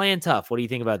Atlanta's playing tough. What do you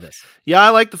think about this? Yeah, I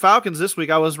like the Falcons this week.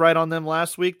 I was right on them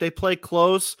last week. They play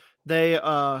close.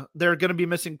 they're going to be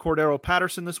missing Cordero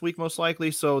Patterson this week, most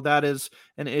likely. So that is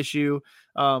an issue.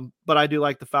 But I do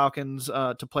like the Falcons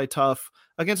to play tough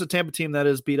against a Tampa team that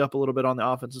is beat up a little bit on the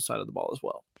offensive side of the ball as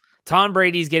well. Tom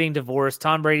Brady's getting divorced.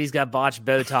 Tom Brady's got botched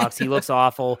Botox. He looks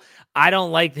awful. I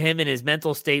don't like him in his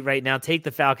mental state right now. Take the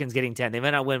Falcons getting 10. They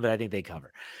might not win, but I think they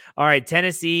cover. All right,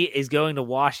 Tennessee is going to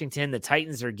Washington. The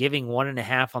Titans are giving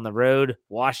 1.5 on the road.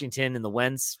 Washington and the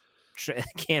Wentz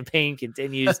campaign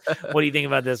continues. What do you think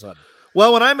about this one?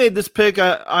 Well, when I made this pick,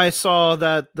 I saw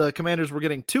that the Commanders were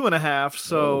getting 2.5.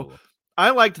 So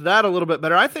I liked that a little bit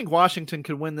better. I think Washington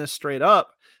could win this straight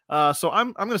up. So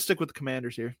I'm going to stick with the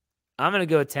Commanders here. I'm going to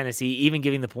go with Tennessee, even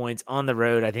giving the points on the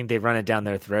road. I think they run it down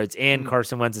their throats, and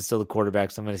Carson Wentz is still the quarterback,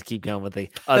 so I'm going to keep going with the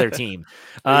other team.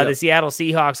 The Seattle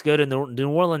Seahawks go to the New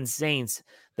Orleans Saints.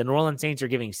 The New Orleans Saints are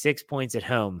giving 6 points at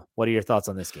home. What are your thoughts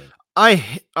on this game? I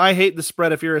hate the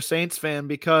spread if you're a Saints fan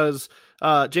because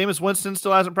Jameis Winston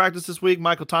still hasn't practiced this week.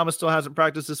 Michael Thomas still hasn't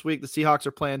practiced this week. The Seahawks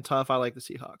are playing tough. I like the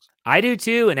Seahawks. I do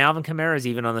too, and Alvin Kamara is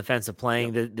even on the fence of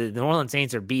playing. The New Orleans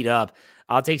Saints are beat up.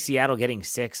 I'll take Seattle getting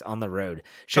 6 on the road.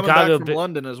 Chicago back from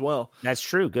London as well. That's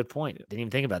true. Good point. Didn't even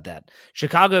think about that.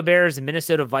 Chicago Bears and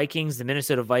Minnesota Vikings. The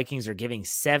Minnesota Vikings are giving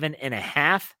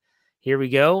 7.5. Here we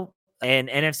go. An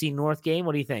NFC North game.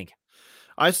 What do you think?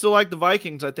 I still like the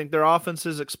Vikings. I think their offense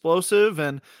is explosive,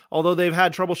 and although they've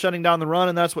had trouble shutting down the run,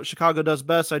 and that's what Chicago does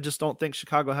best, I just don't think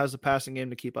Chicago has the passing game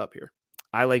to keep up here.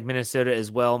 I like Minnesota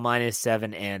as well,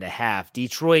 -7.5.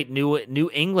 Detroit, New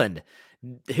England.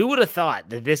 Who would have thought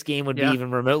that this game would be even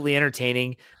remotely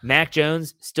entertaining? Mac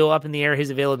Jones still up in the air,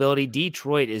 his availability.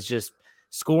 Detroit is just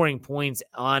scoring points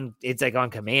on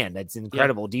command. That's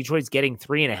incredible. Detroit's getting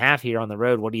 3.5 here on the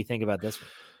road. What do you think about this one?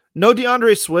 No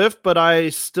DeAndre Swift, but I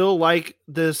still like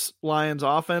this Lions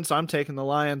offense. I'm taking the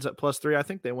Lions at +3. I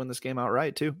think they win this game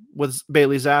outright too, with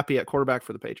Bailey Zappi at quarterback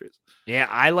for the Patriots. Yeah,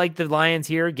 I like the Lions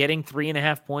here getting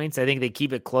 3.5 points. I think they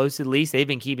keep it close at least. They've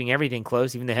been keeping everything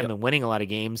close, even though they haven't been winning a lot of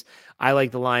games. I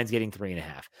like the Lions getting 3.5.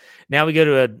 Now we go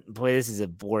to this is a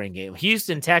boring game.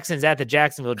 Houston Texans at the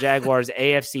Jacksonville Jaguars,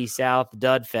 AFC South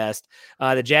dud fest.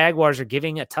 The Jaguars are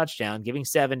giving a touchdown, giving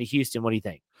 7 to Houston. What do you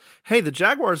think? Hey, the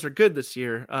Jaguars are good this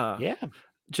year. Yeah.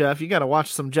 Jeff, you got to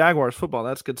watch some Jaguars football.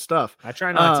 That's good stuff. I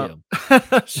try not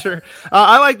to. Sure.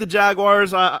 I like the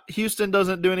Jaguars. Houston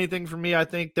doesn't do anything for me. I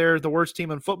think they're the worst team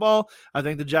in football. I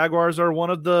think the Jaguars are one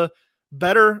of the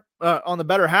better, on the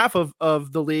better half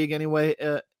of the league anyway,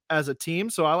 as a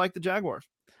team. So I like the Jaguars.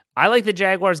 I like the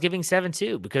Jaguars giving 7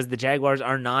 too, because the Jaguars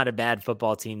are not a bad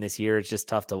football team this year. It's just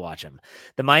tough to watch them.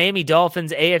 The Miami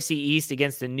Dolphins, AFC East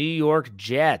against the New York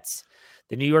Jets.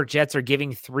 The New York Jets are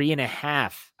giving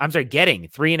 3.5. I'm sorry, getting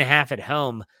 3.5 at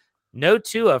home. No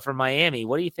Tua for Miami.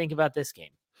 What do you think about this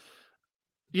game?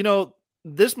 You know,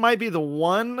 this might be the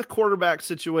one quarterback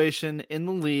situation in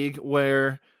the league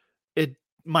where it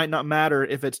might not matter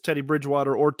if it's Teddy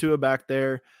Bridgewater or Tua back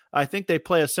there. I think they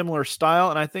play a similar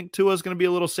style, and I think Tua is going to be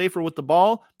a little safer with the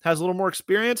ball, has a little more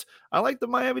experience. I like the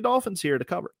Miami Dolphins here to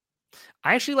cover.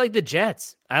 I actually like the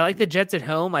Jets. I like the Jets at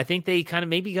home. I think they kind of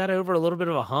maybe got over a little bit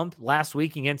of a hump last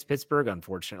week against Pittsburgh,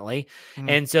 unfortunately.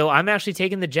 And so I'm actually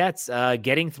taking the Jets,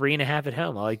 getting 3.5 at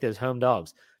home. I like those home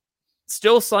dogs.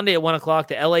 Still Sunday at 1 o'clock,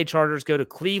 the LA Chargers go to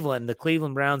Cleveland. The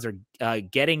Cleveland Browns are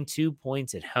getting 2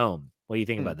 points at home. What do you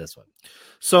think about this one?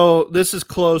 So this is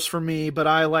close for me, but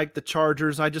I like the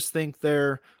Chargers. I just think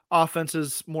their offense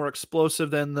is more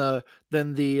explosive than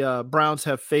the Browns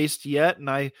have faced yet, and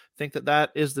I think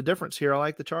that is the difference here. I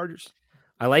like the Chargers.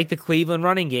 I like the Cleveland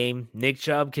running game. Nick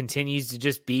Chubb continues to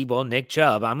just be, Nick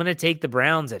Chubb. I'm going to take the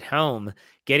Browns at home,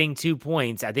 getting 2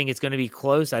 points. I think it's going to be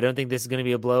close. I don't think this is going to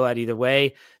be a blowout either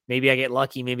way. Maybe I get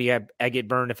lucky. Maybe I get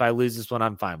burned. If I lose this one,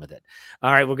 I'm fine with it.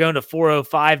 All right, we're going to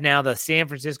 4:05 now. The San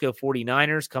Francisco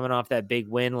 49ers, coming off that big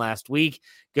win last week,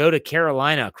 go to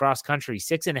Carolina cross country,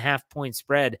 6.5 point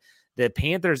spread. The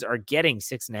Panthers are getting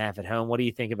 6.5 at home. What do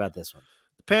you think about this one?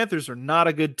 The Panthers are not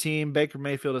a good team. Baker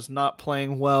Mayfield is not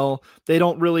playing well. They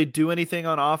don't really do anything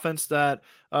on offense that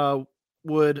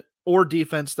or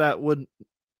defense that would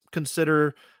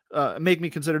make me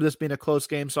consider this being a close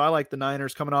game. So I like the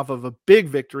Niners coming off of a big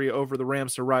victory over the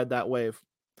Rams to ride that wave.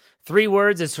 3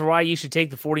 words as to why you should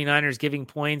take the 49ers giving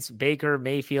points. Baker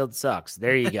Mayfield sucks.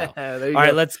 There you go. All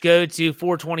right, let's go to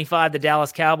 4:25, the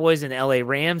Dallas Cowboys and the LA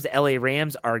Rams. The LA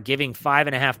Rams are giving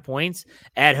 5.5 points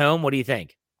at home. What do you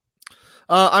think?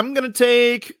 I'm going to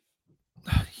take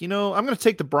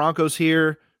the Broncos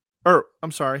here. Or,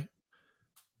 I'm sorry.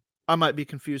 I might be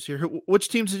confused here. Which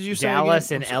teams did you say?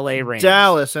 Dallas and LA Rams.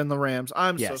 Dallas and the Rams.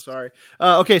 I'm so sorry.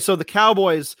 Okay, so the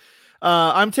Cowboys.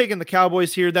 I'm taking the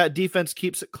Cowboys here. That defense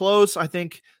keeps it close. I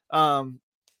think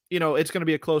it's going to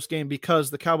be a close game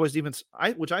because the Cowboys defense,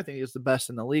 which I think is the best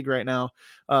in the league right now,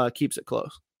 keeps it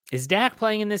close. Is Dak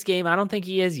playing in this game? I don't think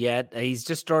he is yet. He's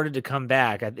just started to come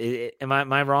back. Am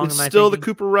I wrong? It's still the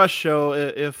Cooper Rush show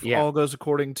if all goes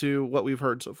according to what we've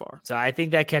heard so far. So I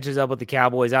think that catches up with the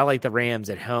Cowboys. I like the Rams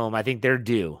at home. I think they're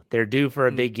due. They're due for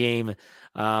a big game.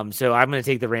 So I'm going to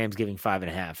take the Rams giving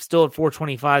 5.5. Still at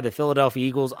 425, the Philadelphia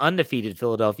Eagles, undefeated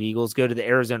Philadelphia Eagles, go to the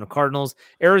Arizona Cardinals.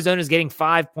 Arizona's getting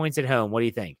 5 points at home. What do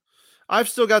you think? I've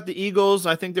still got the Eagles.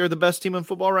 I think they're the best team in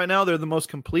football right now. They're the most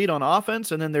complete on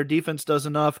offense, and then their defense does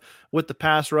enough with the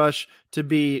pass rush to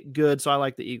be good. So I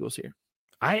like the Eagles here.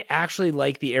 I actually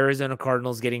like the Arizona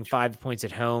Cardinals getting 5 points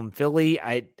at home. Philly,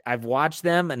 I've watched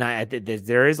them, and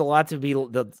there is a lot to be.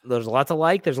 There's a lot to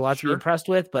like. There's a lot to be impressed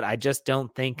with, but I just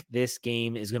don't think this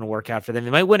game is going to work out for them.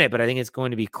 They might win it, but I think it's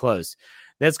going to be close.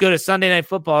 Let's go to Sunday Night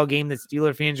Football game that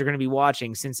Steeler fans are going to be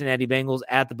watching. Cincinnati Bengals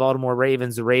at the Baltimore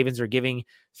Ravens. The Ravens are giving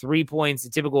 3 points, the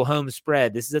typical home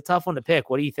spread. This is a tough one to pick.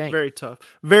 What do you think? Very tough.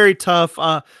 Very tough.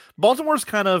 Baltimore's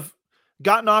kind of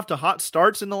gotten off to hot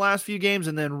starts in the last few games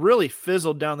and then really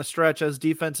fizzled down the stretch as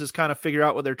defenses kind of figure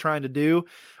out what they're trying to do.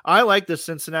 I like the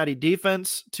Cincinnati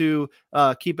defense to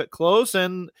keep it close,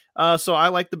 and so I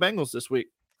like the Bengals this week.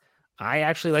 I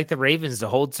actually like the Ravens to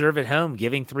hold serve at home,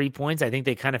 giving 3 points. I think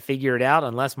they kind of figure it out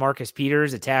unless Marcus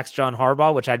Peters attacks John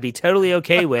Harbaugh, which I'd be totally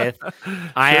okay with.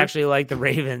 I actually like the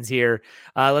Ravens here.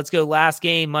 Let's go last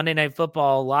game, Monday Night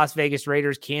Football, Las Vegas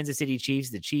Raiders, Kansas City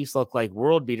Chiefs. The Chiefs look like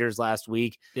world beaters last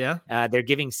week. Yeah. They're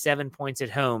giving 7 points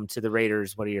at home to the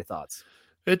Raiders. What are your thoughts?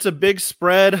 It's a big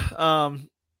spread.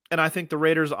 And I think the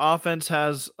Raiders offense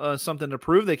has something to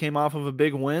prove. They came off of a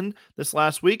big win this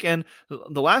last week, and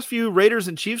the last few Raiders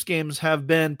and Chiefs games have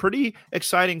been pretty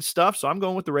exciting stuff. So I'm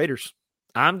going with the Raiders.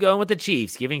 I'm going with the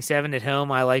Chiefs, giving 7 at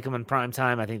home. I like them in prime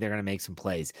time. I think they're going to make some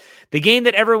plays. The game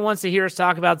that everyone wants to hear us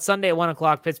talk about Sunday at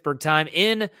 1:00 Pittsburgh time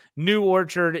in New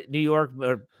Orchard, New York,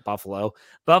 or Buffalo.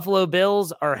 Buffalo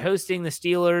Bills are hosting the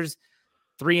Steelers.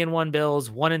 3-1 Bills,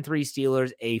 1-3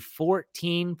 Steelers, a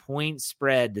 14-point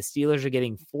spread. The Steelers are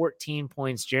getting 14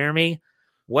 points. Jeremy,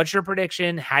 what's your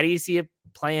prediction? How do you see it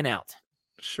playing out?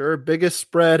 Sure, biggest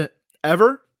spread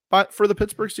ever for the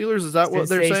Pittsburgh Steelers. Is that what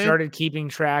they're saying? They started keeping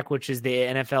track, which is the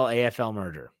NFL-AFL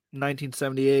merger.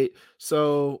 1978.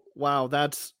 So, wow,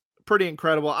 that's pretty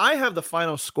incredible. I have the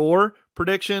final score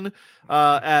prediction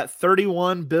at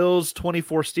 31 Bills,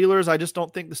 24 Steelers. I just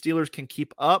don't think the Steelers can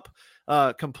keep up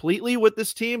completely with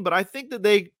this team, but I think that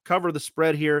they cover the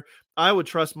spread here. I would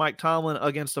trust Mike Tomlin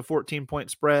against a 14-point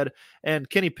spread and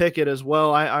Kenny Pickett as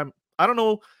well. I don't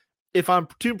know if I'm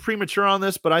too premature on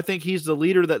this, but I think he's the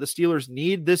leader that the Steelers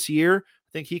need this year. I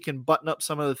think he can button up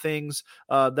some of the things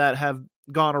that have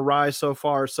gone awry so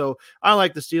far. So I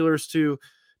like the Steelers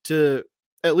to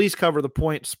at least cover the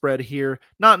point spread here,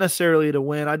 not necessarily to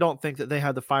win. I don't think that they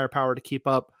have the firepower to keep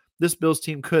up. This Bills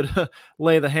team could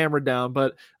lay the hammer down,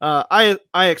 but I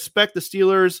expect the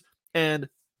Steelers and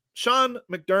Sean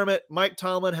McDermott, Mike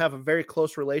Tomlin have a very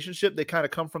close relationship. They kind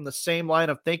of come from the same line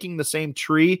of thinking, the same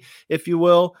tree, if you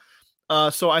will.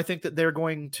 So I think that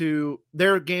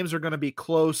their games are going to be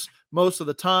close most of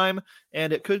the time,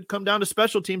 and it could come down to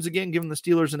special teams again, giving the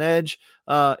Steelers an edge.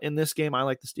 In this game, I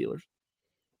like the Steelers.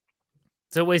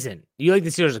 So listen, you like the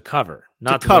Steelers to cover,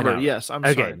 not to cover. Yes, I'm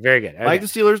sorry. Okay, very good. Okay. I like the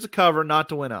Steelers to cover, not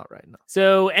to win outright. No.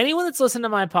 So anyone that's listened to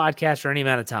my podcast for any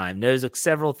amount of time knows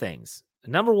several things.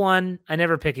 Number one, I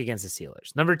never pick against the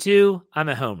Steelers. Number two, I'm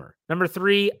a homer. Number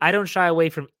three, I don't shy away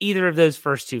from either of those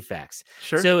first two facts.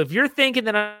 Sure. So if you're thinking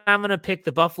that I'm going to pick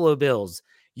the Buffalo Bills,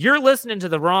 you're listening to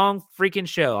the wrong freaking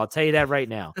show. I'll tell you that right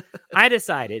now. I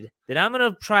decided that I'm going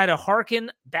to try to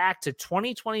hearken back to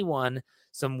 2021,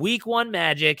 some week one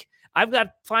magic. I've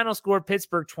got final score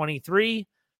Pittsburgh 23,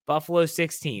 Buffalo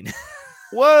 16.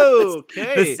 Whoa,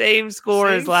 okay. The same score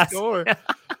as last.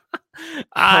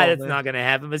 That's not going to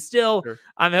happen. But still, sure.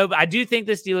 I do think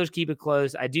the Steelers keep it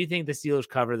close. I do think the Steelers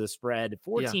cover the spread.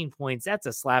 14 points, that's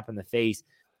a slap in the face.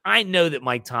 I know that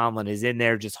Mike Tomlin is in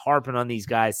there just harping on these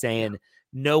guys saying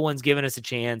no one's giving us a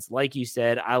chance. Like you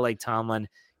said, I like Tomlin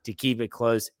to keep it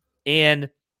close. And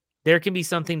there can be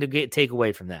something to take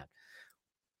away from that.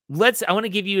 I want to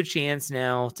give you a chance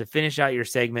now to finish out your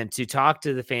segment, to talk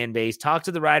to the fan base, talk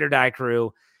to the Ride or Die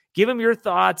crew, give them your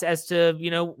thoughts as to,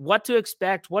 what to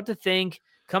expect, what to think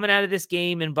coming out of this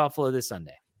game in Buffalo this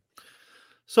Sunday.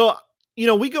 So,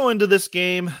 we go into this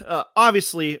game,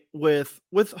 obviously with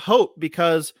hope,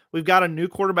 because we've got a new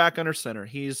quarterback under center.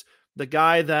 He's the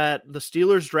guy that the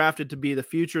Steelers drafted to be the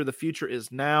future. The future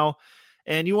is now,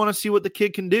 and you want to see what the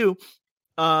kid can do.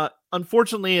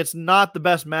 Unfortunately, it's not the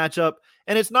best matchup,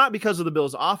 and it's not because of the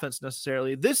Bills' offense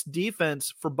necessarily. This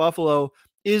defense for Buffalo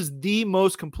is the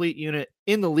most complete unit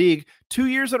in the league 2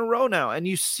 years in a row now. And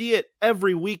you see it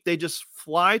every week. They just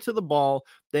fly to the ball.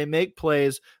 They make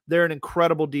plays. They're an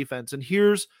incredible defense. And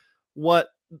here's what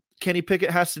Kenny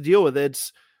Pickett has to deal with.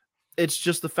 It's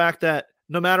just the fact that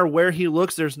no matter where he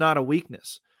looks, there's not a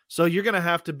weakness. So you're going to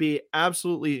have to be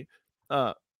absolutely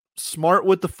smart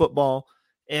with the football.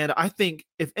 And I think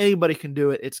if anybody can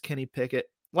do it, it's Kenny Pickett.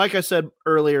 Like I said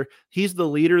earlier, he's the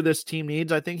leader this team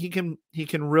needs. I think he can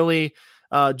really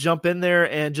jump in there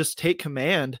and just take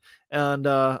command. And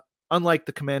unlike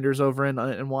the Commanders over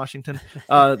in Washington,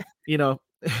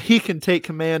 he can take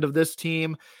command of this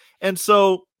team. And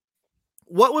so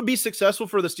what would be successful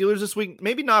for the Steelers this week?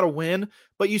 Maybe not a win,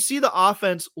 but you see the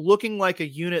offense looking like a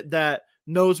unit that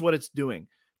knows what it's doing,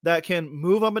 that can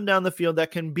move up and down the field,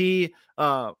 that can be,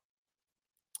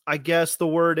 I guess the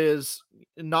word is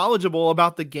knowledgeable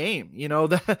about the game.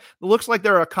 That looks like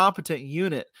they're a competent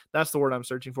unit. That's the word I'm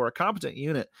searching for, a competent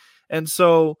unit. And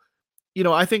so,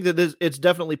 I think that it's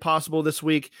definitely possible this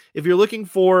week. If you're looking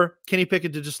for Kenny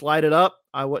Pickett to just light it up,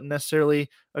 I wouldn't necessarily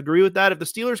agree with that. If the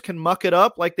Steelers can muck it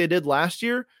up like they did last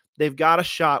year, they've got a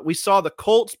shot. We saw the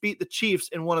Colts beat the Chiefs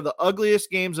in one of the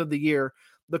ugliest games of the year.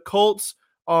 The Colts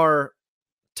are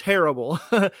terrible.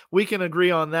 We can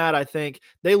agree on that. I think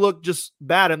they look just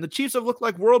bad, and the Chiefs have looked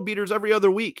like world beaters every other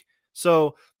week.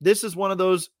 So this is one of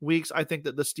those weeks I think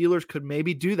that the Steelers could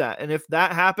maybe do that. And if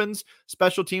that happens,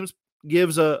 special teams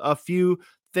gives a few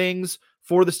things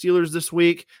for the Steelers this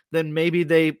week, then maybe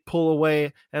they pull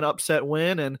away an upset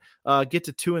win and get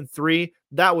to 2-3.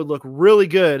 That would look really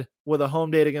good with a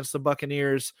home date against the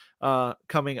Buccaneers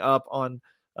coming up on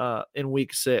in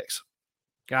week 6.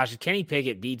 Gosh, if Kenny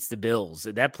Pickett beats the Bills,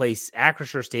 that place,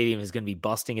 Acrisure Stadium, is going to be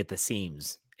busting at the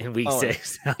seams in week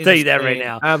 6. I'll tell you that right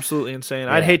now. Absolutely insane.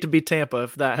 Yeah. I'd hate to be Tampa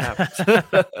if that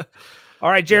happens. All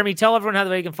right, Jeremy, tell everyone how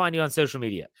they can find you on social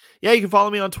media. Yeah, you can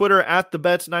follow me on Twitter at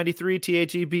TheBets93,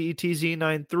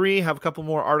 TheBetz93. Have a couple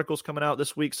more articles coming out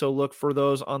this week, so look for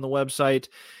those on the website.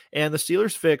 And the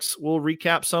Steelers Fix will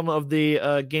recap some of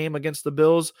the game against the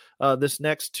Bills this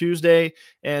next Tuesday,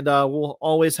 and we'll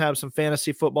always have some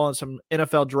fantasy football and some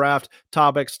NFL draft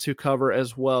topics to cover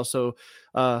as well. So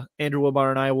Andrew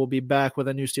Wilbar and I will be back with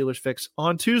a new Steelers Fix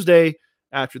on Tuesday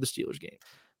after the Steelers game.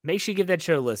 Make sure you give that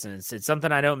show a listen. It's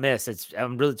something I don't miss. It's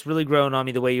really growing on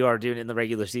me the way you are doing it in the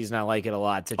regular season. I like it a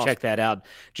lot. So Check that out.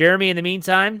 Jeremy, in the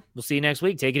meantime, we'll see you next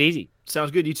week. Take it easy. Sounds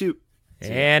good. You too.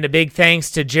 And a big thanks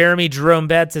to Jeremy Jerome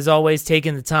Betts, as always,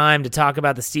 taking the time to talk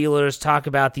about the Steelers, talk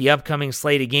about the upcoming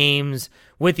slate of games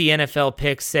with the NFL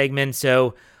Picks segment.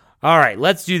 So, all right,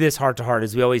 let's do this heart-to-heart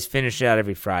as we always finish it out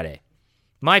every Friday.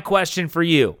 My question for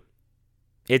you,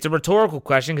 it's a rhetorical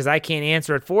question because I can't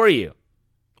answer it for you.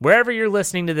 Wherever you're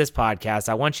listening to this podcast,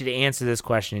 I want you to answer this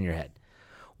question in your head.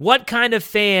 What kind of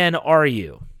fan are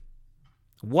you?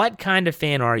 What kind of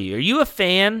fan are you? Are you a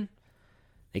fan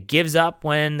that gives up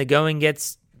when the going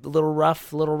gets a little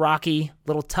rough, a little rocky, a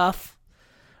little tough?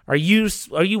 Are you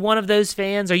one of those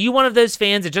fans? Are you one of those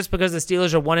fans that just because the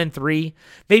Steelers are 1-3,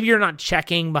 maybe you're not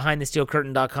checking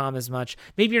BehindTheSteelCurtain.com as much.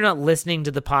 Maybe you're not listening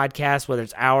to the podcast, whether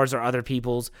it's ours or other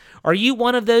people's. Are you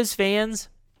one of those fans?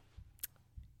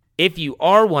 If you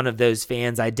are one of those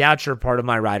fans, I doubt you're part of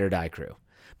my Ride or Die crew.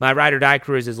 My Ride or Die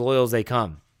crew is as loyal as they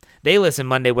come. They listen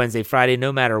Monday, Wednesday, Friday,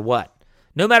 no matter what.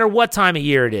 No matter what time of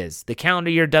year it is. The calendar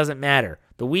year doesn't matter.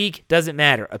 The week doesn't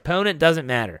matter. Opponent doesn't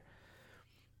matter.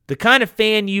 The kind of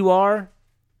fan you are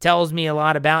tells me a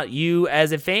lot about you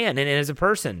as a fan and as a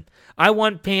person. I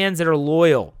want fans that are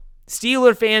loyal.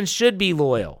 Steeler fans should be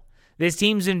loyal. This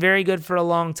team's been very good for a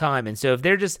long time, and so if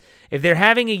they're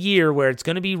having a year where it's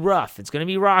going to be rough, it's going to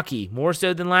be rocky, more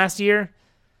so than last year,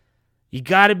 you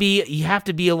have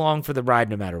to be along for the ride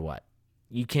no matter what.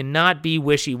 You cannot be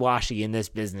wishy-washy in this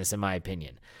business, in my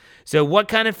opinion. So what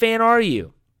kind of fan are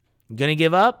you? You going to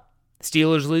give up?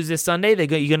 Steelers lose this Sunday, you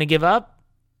going to give up?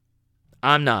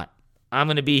 I'm not. I'm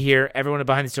going to be here. Everyone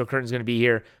behind the Steel Curtain is going to be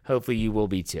here. Hopefully you will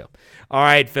be too. All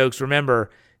right, folks, remember,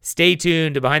 stay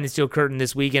tuned to Behind the Steel Curtain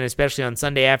this weekend, especially on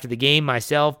Sunday after the game.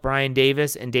 Myself, Brian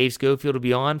Davis, and Dave Schofield will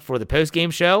be on for the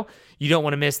post-game show. You don't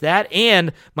want to miss that.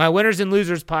 And my Winners and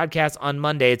Losers podcast on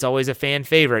Monday. It's always a fan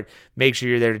favorite. Make sure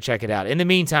you're there to check it out. In the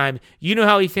meantime, you know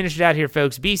how we finish it out here,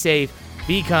 folks. Be safe,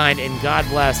 be kind, and God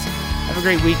bless. Have a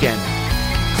great weekend.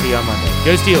 See you on Monday.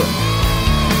 Go Steelers.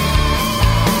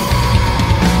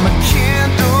 My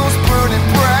candles burning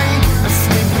bright. I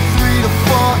sleep for 3 to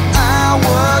 4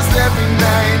 hours every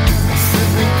night.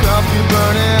 Sipping coffee,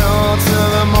 burning all till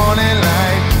the morning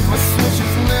light. My switch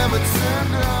is never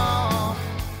turned off.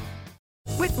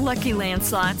 With Lucky Lucky Land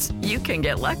Slots, you can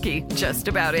get lucky just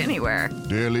about anywhere.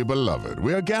 Dearly beloved,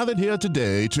 we are gathered here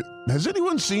today to... Has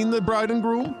anyone seen the bride and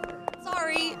groom?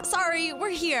 Sorry,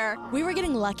 we're here. We were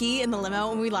getting lucky in the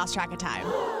limo and we lost track of time.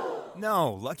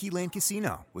 No, Lucky Land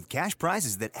Casino, with cash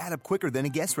prizes that add up quicker than a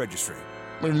guest registry.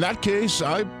 In that case,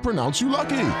 I pronounce you lucky.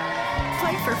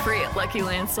 Play for free at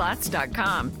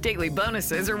LuckyLandSlots.com. Daily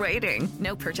bonuses are waiting.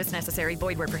 No purchase necessary.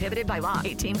 Void where prohibited by law.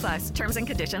 18+. Terms and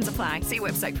conditions apply. See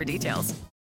website for details.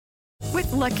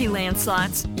 With Lucky Land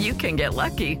Slots, you can get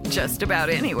lucky just about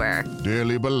anywhere.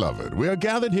 Dearly beloved, we are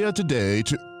gathered here today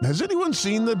to... Has anyone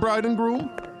seen the bride and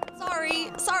groom?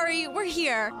 Sorry, we're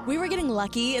here. We were getting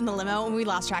lucky in the limo and we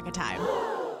lost track of time.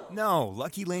 No,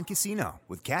 Lucky Land Casino,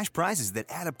 with cash prizes that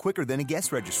add up quicker than a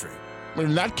guest registry.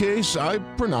 In that case, I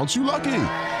pronounce you lucky.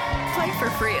 Play for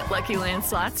free at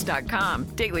LuckyLandSlots.com.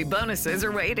 Daily bonuses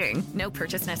are waiting. No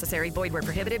purchase necessary. Void where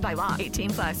prohibited by law.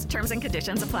 18+. Terms and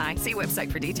conditions apply. See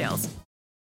website for details.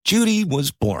 Judy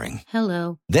was boring.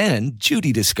 Hello. Then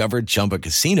Judy discovered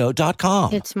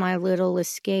ChumbaCasino.com. It's my little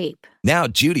escape. Now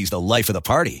Judy's the life of the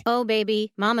party. Oh,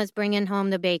 baby, mama's bringing home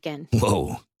the bacon.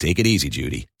 Whoa, take it easy,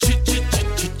 Judy.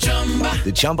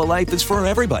 The Chumba life is for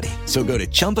everybody. So go to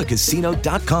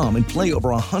ChumbaCasino.com and play over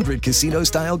 100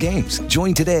 casino-style games.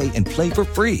 Join today and play for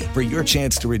free for your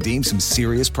chance to redeem some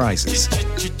serious prizes.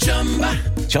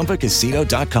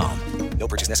 ChumbaCasino.com. No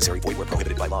purchase necessary. Void where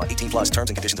prohibited by law. 18+. Terms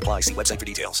and conditions apply. See website for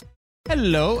details.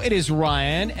 Hello, it is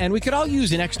Ryan, and we could all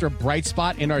use an extra bright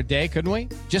spot in our day, couldn't we?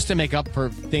 Just to make up for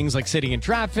things like sitting in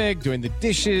traffic, doing the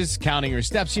dishes, counting your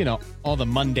steps, you know, all the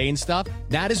mundane stuff.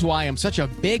 That is why I'm such a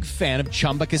big fan of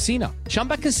Chumba Casino.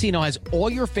 Chumba Casino has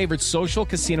all your favorite social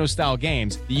casino-style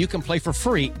games that you can play for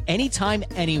free anytime,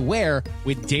 anywhere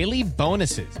with daily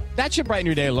bonuses. That should brighten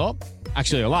your day a little.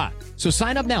 Actually, a lot. So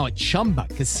sign up now at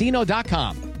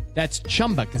ChumbaCasino.com. That's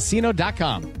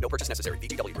ChumbaCasino.com. No purchase necessary.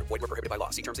 VGW Group. Void where prohibited by law.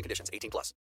 See terms and conditions. 18+.